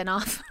have a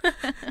spinoff.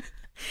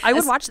 I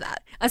would watch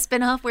that. A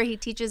spinoff where he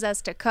teaches us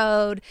to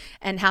code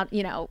and how,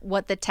 you know,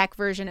 what the tech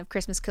version of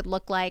Christmas could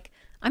look like.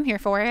 I'm here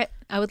for it.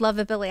 I would love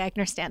a Billy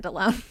Eichner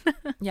standalone.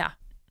 Yeah.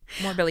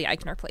 More Billy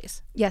Eichner,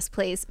 please. Yes,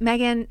 please.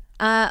 Megan,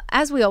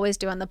 as we always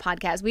do on the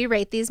podcast, we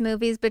rate these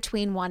movies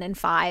between 1 and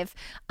 5.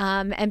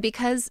 And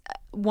because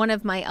one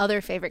of my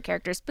other favorite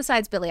characters,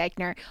 besides Billy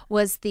Eichner,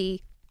 was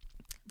the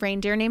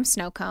reindeer named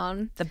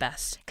Snowcone. The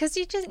best. Because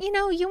you just, you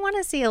know, you want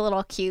to see a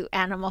little cute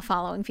animal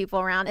following people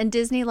around. And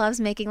Disney loves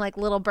making, like,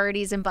 little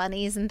birdies and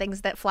bunnies and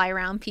things that fly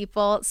around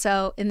people.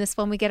 So in this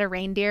one, we get a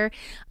reindeer.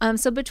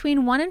 So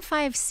between 1 and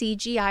 5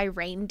 CGI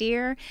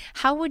reindeer,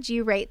 how would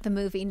you rate the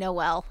movie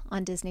Noelle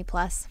on Disney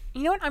Plus?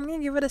 You know what? I'm going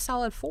to give it a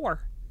solid 4.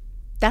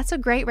 That's a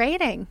great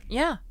rating.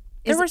 Yeah.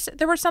 There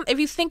were some, if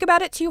you think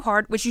about it too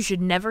hard, which you should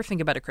never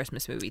think about a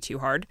Christmas movie too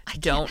hard. I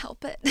can't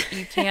help it.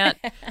 You can't.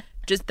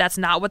 Just, that's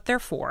not what they're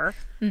for.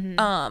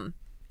 Mm-hmm.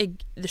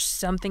 There's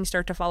some things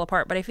start to fall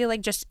apart, but I feel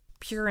like just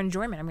pure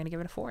enjoyment, I'm going to give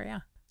it a 4, yeah.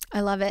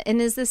 I love it.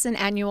 And is this an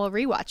annual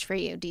rewatch for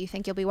you? Do you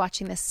think you'll be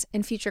watching this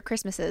in future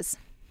Christmases?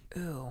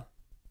 Ooh,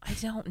 I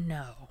don't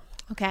know.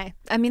 Okay.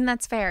 I mean,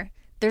 that's fair.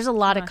 There's a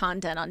lot of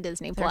content on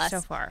Disney Plus.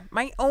 So far.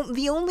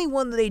 The only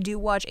one that I do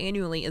watch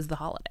annually is The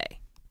Holiday.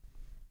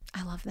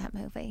 I love that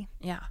movie.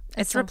 Yeah.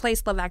 It's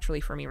replaced Love Actually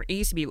for me. It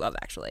used to be Love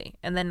Actually.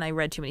 And then I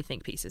read too many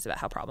think pieces about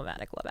how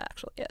problematic Love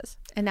Actually is.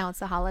 And now it's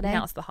The Holiday?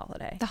 Now it's The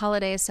Holiday. The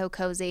Holiday is so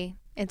cozy.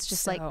 It's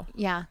just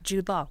yeah.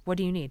 Jude Law, what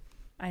do you need?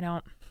 I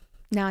don't.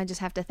 Now I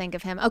just have to think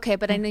of him. Okay,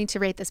 but I need to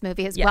rate this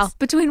movie as well.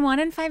 Between 1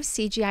 and 5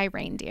 CGI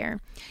reindeer.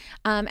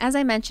 As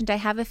I mentioned, I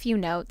have a few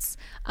notes.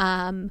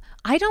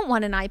 I don't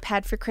want an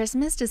iPad for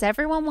Christmas. Does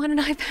everyone want an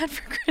iPad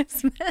for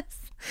Christmas?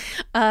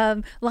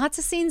 Lots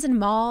of scenes in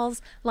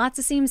malls. Lots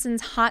of scenes in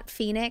hot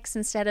Phoenix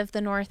instead of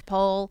the North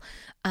Pole.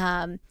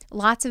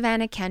 Lots of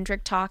Anna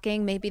Kendrick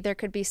talking. Maybe there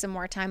could be some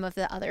more time of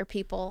the other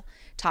people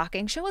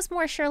talking. Show us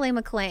more Shirley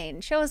MacLaine.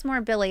 Show us more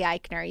Billy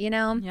Eichner, you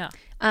know? Yeah.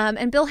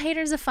 And Bill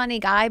Hader's a funny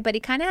guy, but he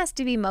kind of has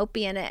to be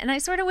mopey in it. And I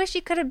sort of wish he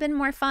could have been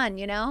more fun,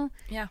 you know?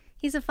 Yeah.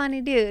 He's a funny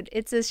dude.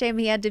 It's a shame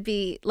he had to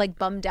be like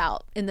bummed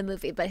out in the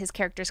movie, but his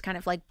character's kind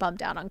of like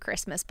bummed out on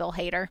Christmas, Bill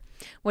Hader.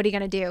 What are you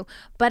going to do?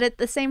 But at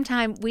the same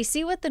time, we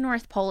see what the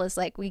North Pole is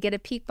like. We get a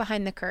peek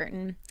behind the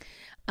curtain.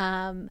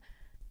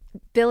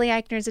 Billy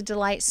Eichner's a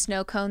delight.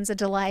 Snow Cone's a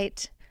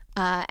delight.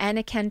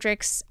 Anna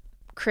Kendrick's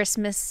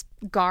Christmas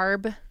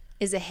garb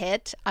is a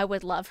hit. I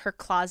would love her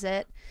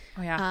closet.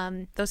 Oh, yeah.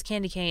 Those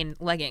candy cane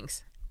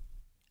leggings.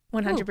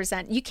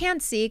 100%. You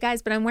can't see,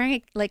 guys, but I'm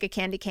wearing like a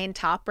candy cane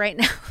top right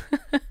now.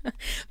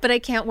 But I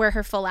can't wear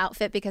her full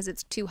outfit because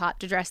it's too hot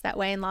to dress that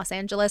way in Los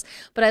Angeles.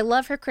 But I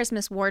love her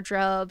Christmas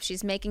wardrobe.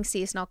 She's making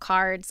seasonal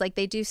cards. Like,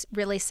 they do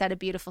really set a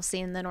beautiful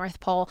scene in the North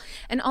Pole.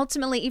 And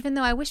ultimately, even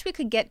though I wish we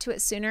could get to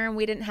it sooner and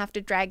we didn't have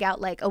to drag out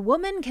like a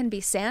woman can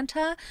be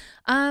Santa,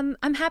 I'm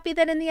happy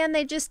that in the end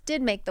they just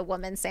did make the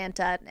woman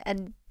Santa,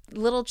 and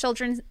little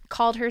children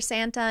called her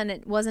Santa and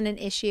it wasn't an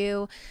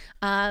issue.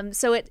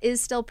 So it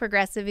is still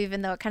progressive,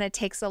 even though it kind of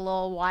takes a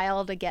little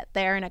while to get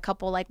there and a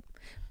couple like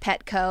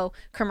Petco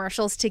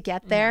commercials to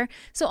get there. Yeah.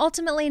 So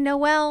ultimately,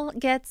 Noelle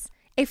gets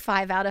a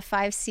 5 out of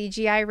 5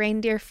 CGI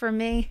reindeer for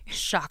me.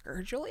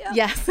 Shocker, Julia.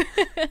 Yes.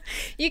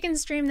 You can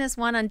stream this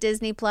one on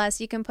Disney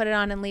Plus. You can put it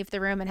on and leave the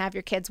room and have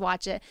your kids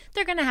watch it.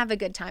 They're going to have a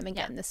good time and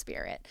get in the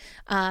spirit.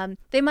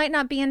 They might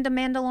not be into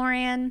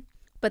Mandalorian,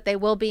 but they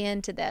will be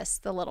into this,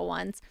 the little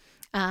ones.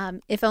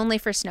 If only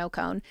for Snow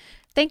Cone.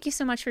 Thank you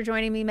so much for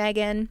joining me,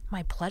 Megan.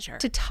 My pleasure.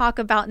 To talk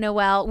about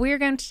Noelle. We're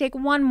going to take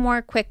one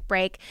more quick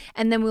break,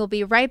 and then we'll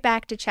be right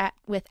back to chat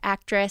with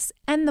actress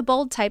and the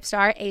bold type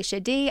star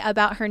Aisha D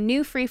about her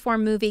new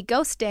Freeform movie,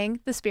 Ghosting,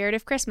 The Spirit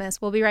of Christmas.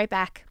 We'll be right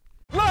back.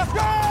 Let's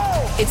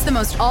go! It's the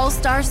most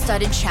all-star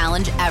studded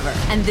challenge ever,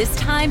 and this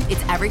time,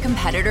 it's every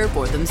competitor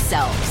for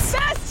themselves.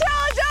 Best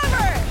challenge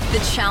ever!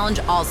 The Challenge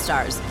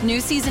All-Stars.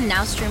 New season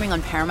now streaming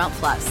on Paramount+.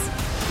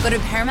 Go to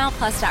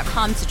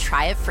ParamountPlus.com to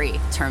try it free.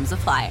 Terms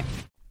apply.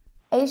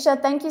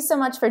 Aisha, thank you so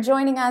much for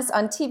joining us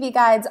on TV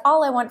Guide's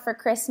All I Want for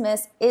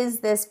Christmas Is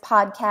This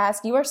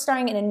podcast. You are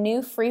starring in a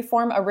new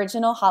Freeform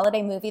original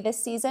holiday movie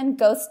this season,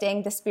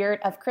 Ghosting, The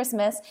Spirit of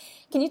Christmas.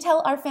 Can you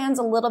tell our fans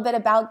a little bit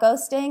about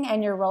Ghosting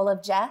and your role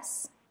of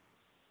Jess?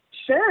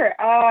 Sure.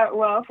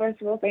 Well,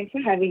 first of all, thanks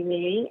for having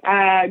me.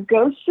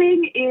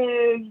 Ghosting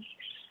is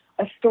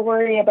a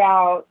story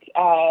about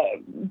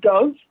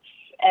ghosts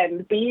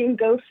and being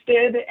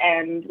ghosted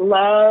and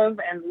love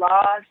and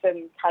loss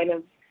and kind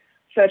of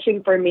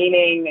searching for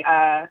meaning.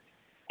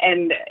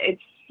 And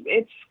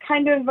it's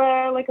kind of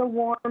like a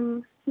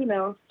warm,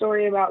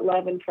 story about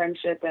love and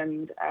friendship.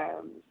 And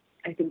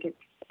I think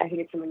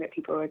it's something that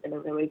people are going to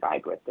really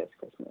vibe with this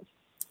Christmas.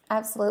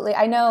 Absolutely.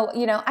 I know,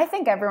 I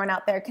think everyone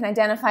out there can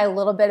identify a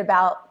little bit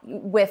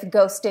with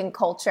ghosting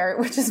culture,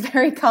 which is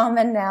very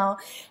common now,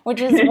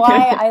 which is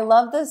why I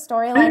love the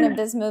storyline of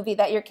this movie,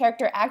 that your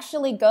character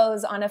actually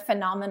goes on a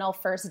phenomenal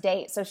first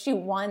date. So she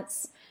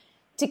wants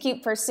to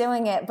keep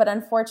pursuing it, but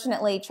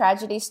unfortunately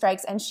tragedy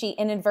strikes and she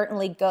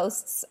inadvertently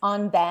ghosts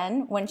on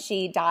Ben when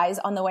she dies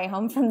on the way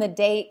home from the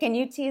date. Can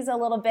you tease a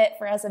little bit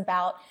for us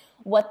about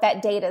what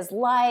that date is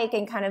like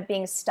and kind of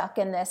being stuck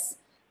in this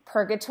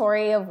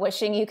purgatory of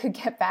wishing you could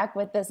get back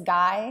with this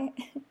guy?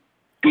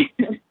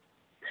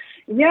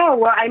 Yeah,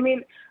 well, I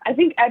mean, I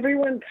think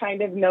everyone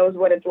kind of knows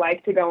what it's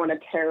like to go on a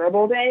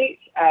terrible date.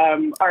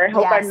 Or I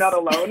hope I'm not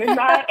alone in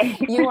that.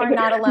 You are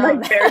not alone.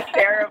 My fair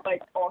share of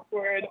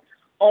awkward,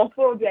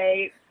 awful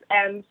dates.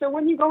 And so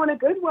when you go on a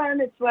good one,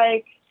 it's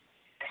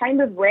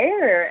kind of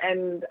rare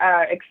and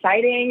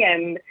exciting.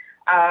 And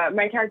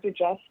my character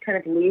Jess kind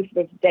of leaves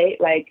this date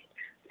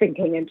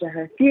thinking into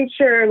her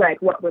future,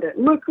 what would it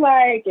look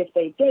like if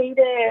they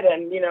dated,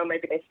 and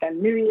maybe they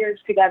spend New Year's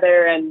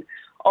together, and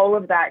all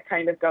of that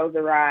kind of goes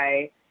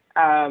awry,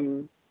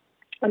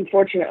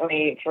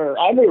 unfortunately for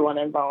everyone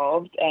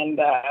involved. And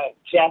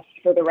Jess,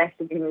 for the rest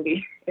of the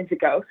movie, is a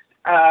ghost.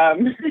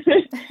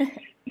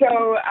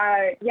 So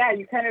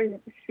you kind of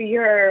see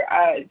her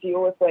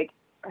deal with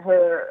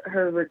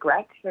her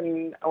regrets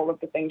and all of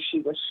the things she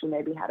wished she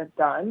maybe had have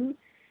done,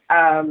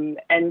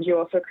 and you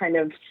also kind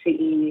of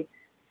see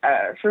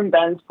from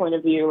Ben's point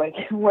of view, like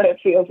what it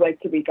feels like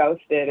to be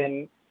ghosted.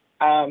 And,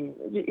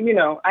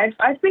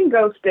 I've been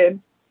ghosted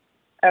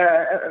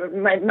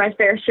my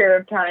fair share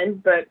of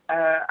times, but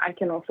I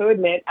can also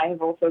admit I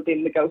have also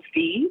been the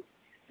ghostee.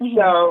 Mm-hmm.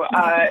 So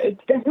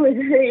it's definitely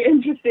very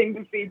interesting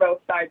to see both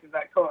sides of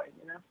that coin,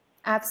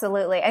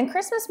 Absolutely. And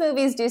Christmas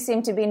movies do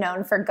seem to be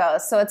known for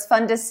ghosts, so it's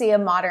fun to see a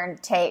modern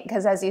take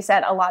because, as you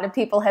said, a lot of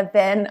people have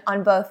been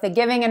on both the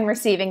giving and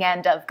receiving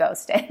end of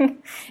ghosting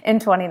in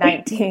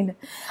 2019.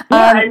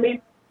 I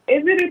mean,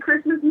 is it a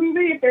Christmas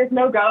movie if there's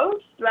no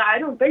ghosts? I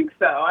don't think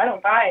so. I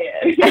don't buy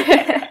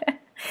it.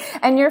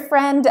 And your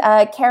friend,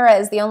 Kara,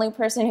 is the only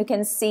person who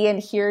can see and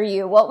hear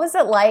you. What was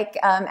it like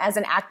as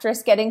an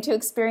actress getting to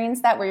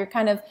experience that, where you're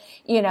kind of,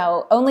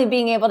 only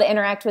being able to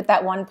interact with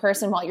that one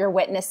person while you're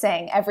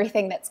witnessing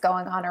everything that's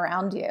going on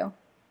around you?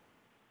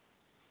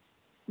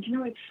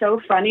 It's so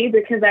funny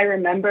because I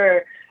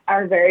remember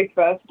our very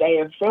first day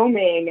of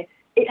filming,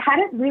 it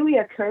hadn't really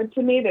occurred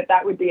to me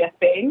that would be a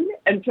thing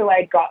until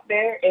I got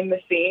there in the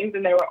scenes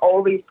and there were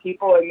all these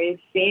people in these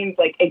scenes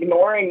like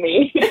ignoring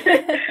me.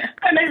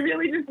 And I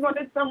really just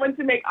wanted someone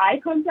to make eye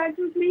contact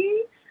with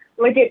me.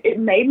 Like it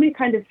made me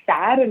kind of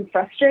sad and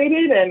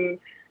frustrated and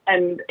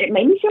it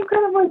made me feel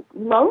kind of like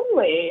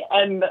lonely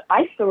and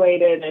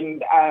isolated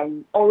and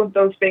all of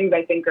those things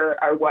I think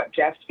are what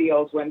Jess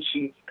feels when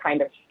she's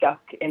kind of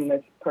stuck in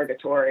this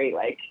purgatory,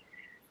 like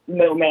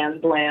no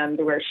man's land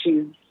where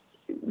she's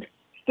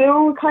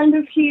still kind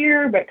of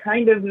here, but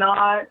kind of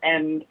not.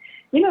 And,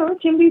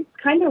 it can be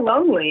kind of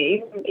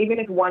lonely. Even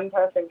if one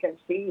person can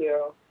see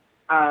you,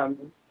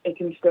 it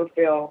can still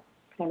feel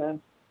kind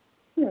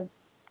of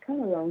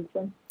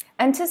lonesome.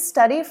 And to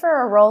study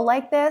for a role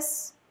like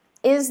this,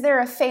 is there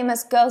a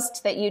famous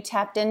ghost that you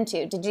tapped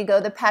into? Did you go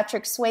the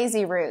Patrick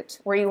Swayze route?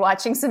 Were you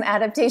watching some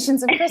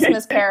adaptations of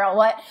Christmas Carol?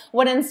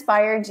 What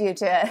inspired you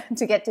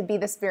to get to be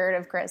the spirit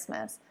of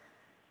Christmas?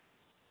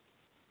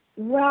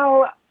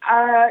 Well,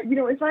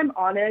 if I'm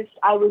honest,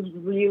 I was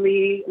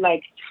really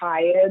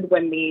tired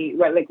when the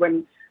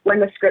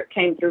script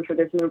came through for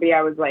this movie.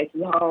 I was like,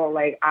 we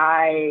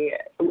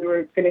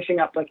were finishing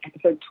up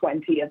episode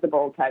 20 of The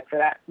Bold Type for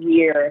that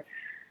year.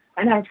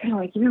 And I was kind of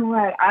like, you know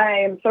what? I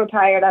am so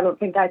tired. I don't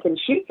think I can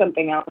shoot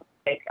something else.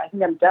 I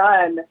think I'm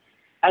done.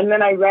 And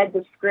then I read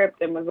the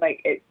script and was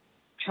like, it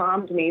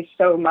charmed me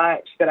so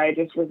much that I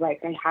just was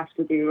like, I have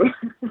to do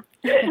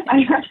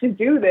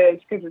this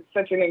because it's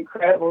such an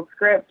incredible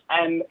script.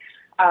 And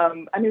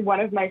one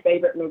of my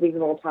favorite movies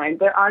of all time.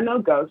 There are no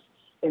ghosts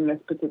in this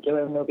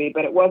particular movie,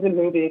 but it was a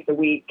movie of the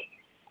week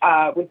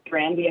with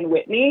Brandy and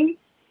Whitney,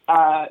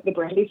 the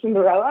Brandy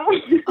Cinderella.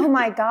 Oh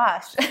my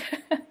gosh,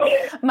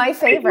 my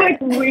favorite.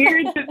 It's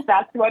weird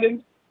that's what is.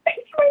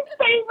 It's my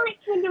favorite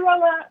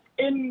Cinderella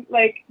in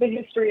the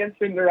history of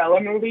Cinderella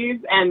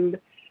movies, and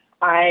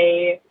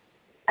I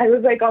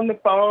was on the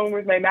phone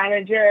with my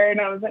manager and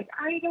I was like,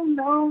 I don't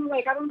know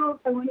if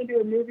I want to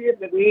do a movie of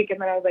the week. And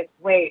then I was like,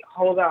 wait,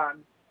 hold on.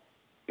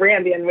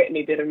 Brandy and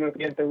Whitney did a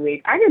movie of the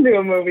week. I can do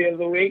a movie of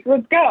the week.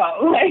 Let's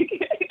go.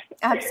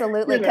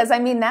 Absolutely. Because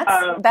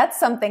that's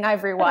something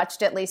I've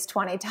rewatched at least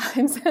 20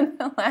 times in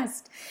the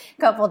last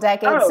couple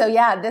decades. So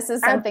yeah, this is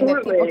something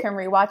that people can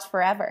rewatch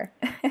forever.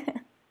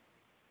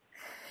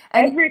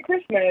 Every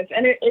Christmas,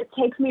 and it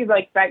takes me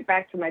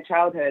back to my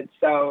childhood.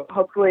 So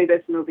hopefully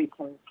this movie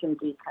can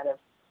be kind of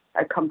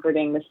a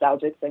comforting,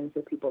 nostalgic thing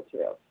for people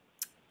too.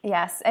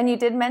 Yes, and you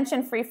did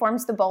mention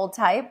Freeform's The Bold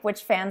Type,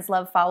 which fans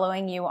love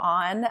following you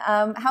on.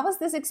 How was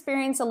this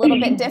experience a little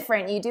bit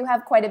different? You do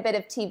have quite a bit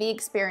of TV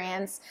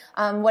experience.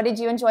 What did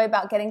you enjoy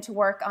about getting to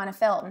work on a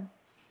film?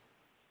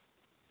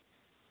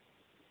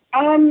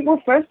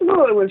 Well, first of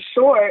all, it was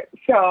short,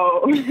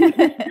 so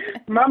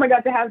Mama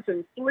got to have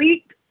some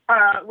sleep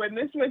when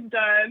this was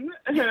done.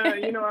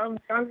 I'm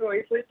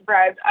constantly sleep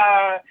deprived.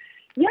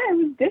 Yeah, it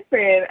was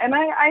different, and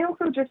I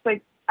also just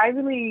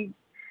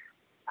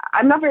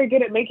I'm not very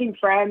good at making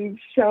friends,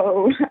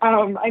 so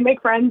I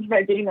make friends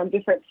by being on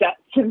different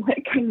sets and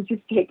kind of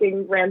just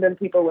taking random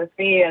people with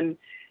me, and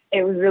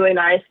it was really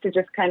nice to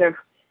just kind of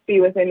be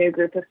with a new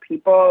group of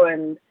people,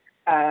 and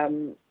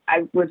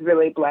I was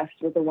really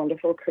blessed with a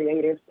wonderful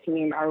creative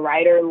team. Our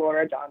writer,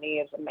 Laura Donnie,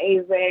 is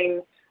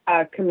amazing.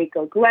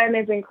 Kamiko Glenn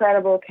is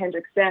incredible.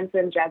 Kendrick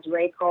Stanton, Jazz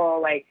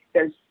Raycole,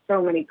 there's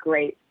so many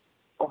great,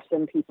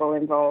 awesome people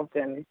involved,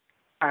 and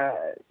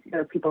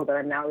there are people that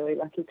I'm now really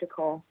lucky to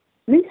call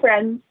new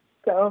friends.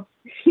 So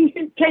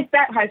take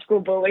that, high school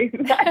bully.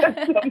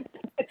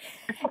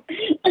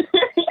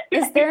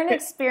 Is there an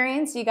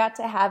experience you got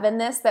to have in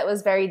this that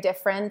was very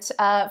different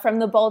from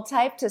The Bold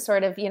Type to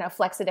sort of,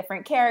 flex a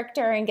different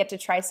character and get to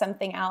try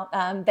something out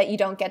that you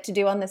don't get to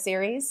do on the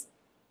series?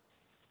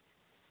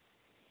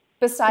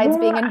 Besides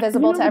being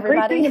invisible to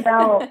everybody?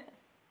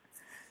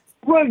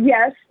 Well,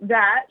 yes,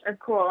 that, of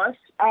course.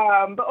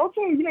 But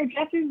also,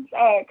 Jess is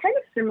kind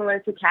of similar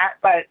to Kat,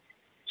 but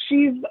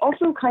she's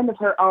also kind of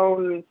her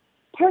own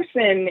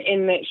person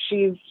in that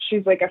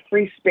she's like a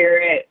free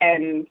spirit,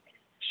 and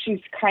she's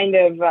the kind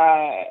of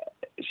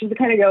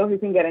girl who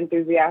can get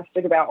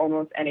enthusiastic about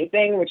almost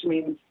anything, which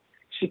means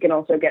she can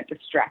also get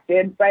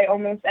distracted by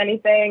almost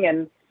anything.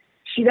 And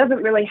she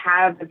doesn't really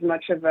have as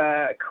much of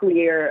a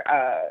clear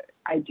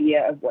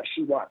idea of what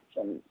she wants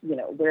and, you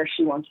know, where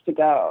she wants to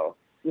go.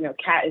 You know,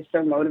 Kat is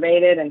so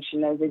motivated and she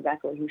knows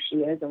exactly who she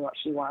is and what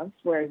she wants,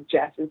 whereas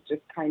Jess is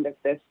just kind of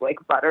this, like,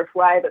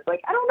 butterfly that's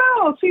like, I don't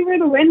know, see where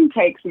the wind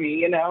takes me,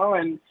 you know?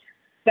 And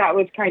that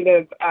was kind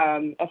of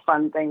a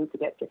fun thing to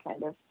get to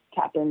kind of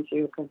tap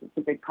into because it's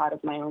a big part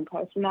of my own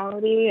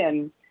personality.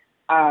 And,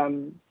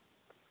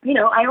 you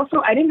know,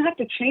 I didn't have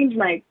to change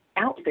my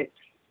outfits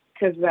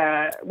because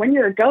when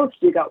you're a ghost,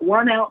 you got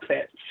one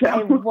outfit. So.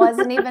 I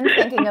wasn't even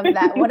thinking of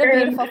that. What a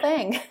beautiful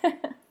thing.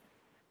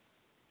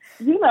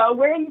 You know,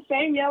 wearing the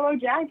same yellow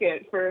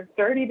jacket for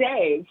 30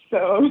 days.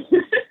 So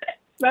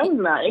that was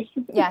nice.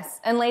 Yes.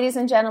 And ladies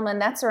and gentlemen,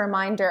 that's a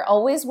reminder.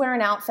 Always wear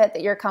an outfit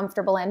that you're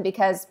comfortable in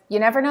because you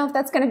never know if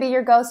that's going to be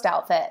your ghost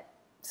outfit.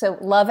 So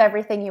love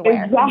everything you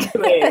wear.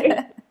 Exactly.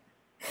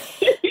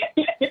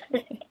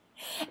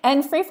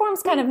 And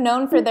Freeform's kind of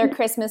known for their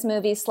Christmas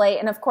movie slate.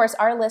 And of course,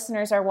 our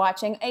listeners are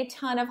watching a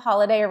ton of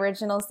holiday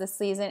originals this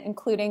season,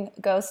 including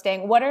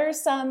Ghosting. What are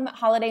some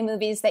holiday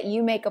movies that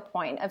you make a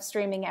point of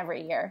streaming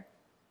every year?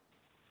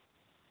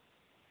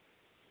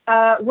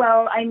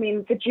 Well, I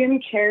mean, the Jim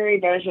Carrey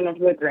version of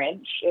The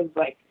Grinch is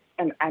like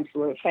an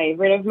absolute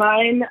favorite of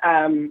mine.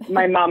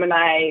 My mom and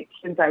I,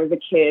 since I was a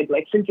kid,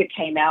 like since it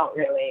came out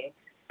really,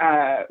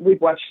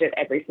 we've watched it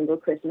every single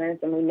Christmas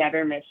and we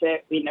never miss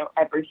it. We know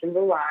every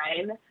single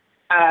line.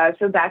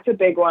 So that's a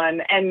big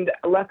one. And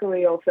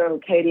luckily also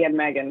Katie and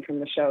Megan from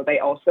the show, they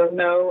also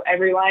know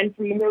every line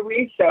from the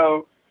movie.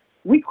 So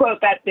we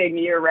quote that thing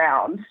year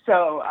round.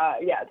 So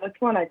yeah, that's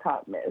one I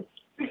can't miss.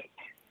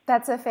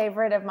 That's a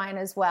favorite of mine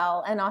as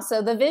well. And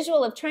also the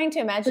visual of trying to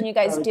imagine you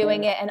guys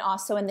doing it and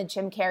also in the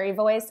Jim Carrey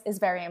voice is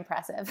very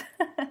impressive.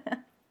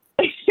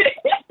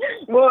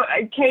 Well,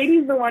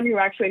 Katie's the one who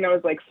actually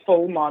knows like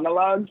full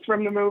monologues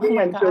from the movie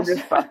and she'll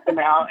just bust them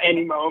out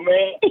any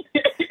moment.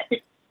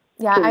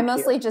 Yeah, I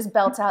mostly just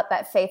belt out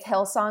that Faith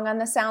Hill song on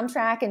the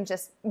soundtrack and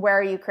just Where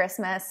Are You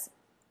Christmas?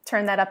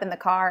 Turn that up in the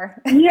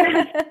car.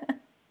 Yeah.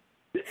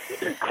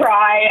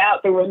 Cry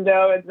out the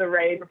window as the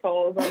rain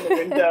falls on the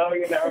window,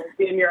 you know,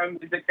 in your own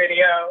music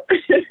video.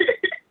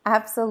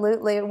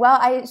 Absolutely. Well,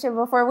 Aisha,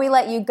 before we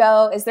let you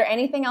go, is there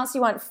anything else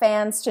you want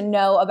fans to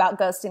know about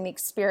Ghosting the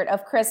Spirit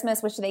of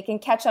Christmas, which they can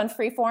catch on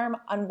Freeform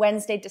on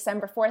Wednesday,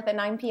 December 4th at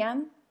 9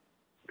 p.m.?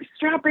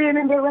 Strap in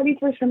and get ready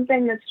for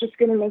something that's just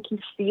going to make you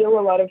feel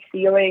a lot of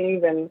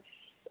feelings and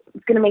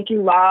it's going to make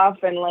you laugh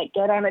and like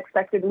get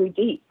unexpectedly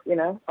deep, you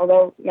know?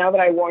 Although now that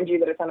I warned you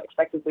that it's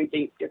unexpectedly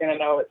deep, you're going to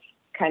know it's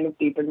kind of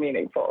deep and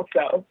meaningful.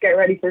 So get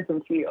ready for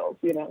some feels,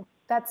 you know?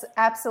 That's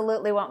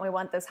absolutely what we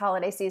want this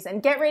holiday season.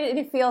 Get ready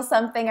to feel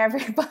something,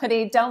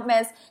 everybody. Don't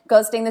miss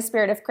Ghosting the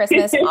Spirit of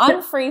Christmas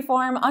on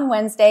Freeform on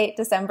Wednesday,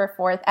 December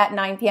 4th at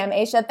 9 p.m.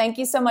 Aisha, thank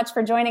you so much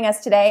for joining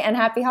us today and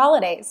happy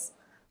holidays.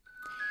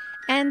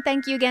 And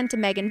thank you again to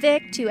Megan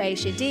Vick, to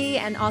Aisha D,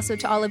 and also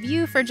to all of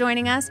you for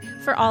joining us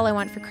for All I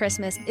Want for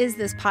Christmas Is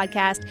This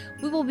Podcast.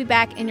 We will be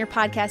back in your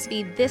podcast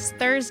feed this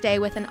Thursday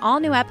with an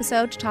all-new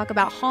episode to talk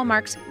about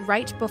Hallmark's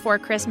Right Before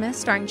Christmas,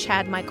 starring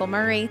Chad Michael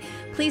Murray.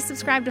 Please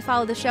subscribe to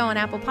follow the show on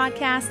Apple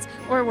Podcasts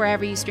or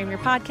wherever you stream your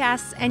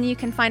podcasts, and you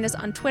can find us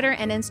on Twitter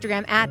and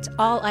Instagram at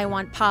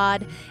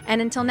AllIWantPod.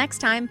 And until next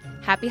time,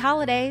 happy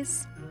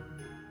holidays!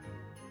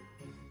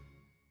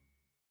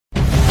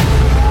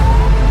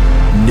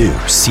 New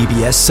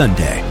CBS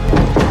Sunday.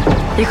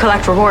 You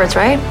collect rewards,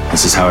 right?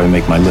 This is how I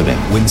make my living.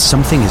 When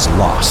something is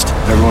lost,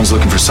 everyone's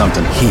looking for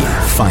something. He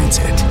finds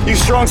it. You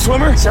strong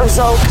swimmer?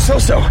 So-so.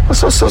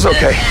 So-so's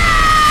okay.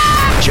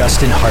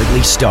 Justin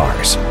Hartley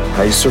stars.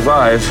 How you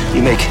survive,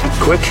 you make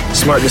quick,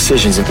 smart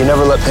decisions, and you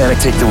never let panic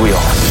take the wheel.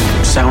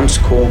 Sounds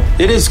cool.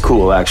 It is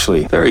cool,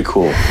 actually. Very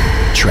cool.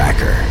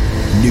 Tracker.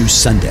 New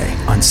Sunday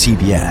on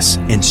CBS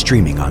and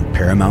streaming on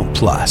Paramount+.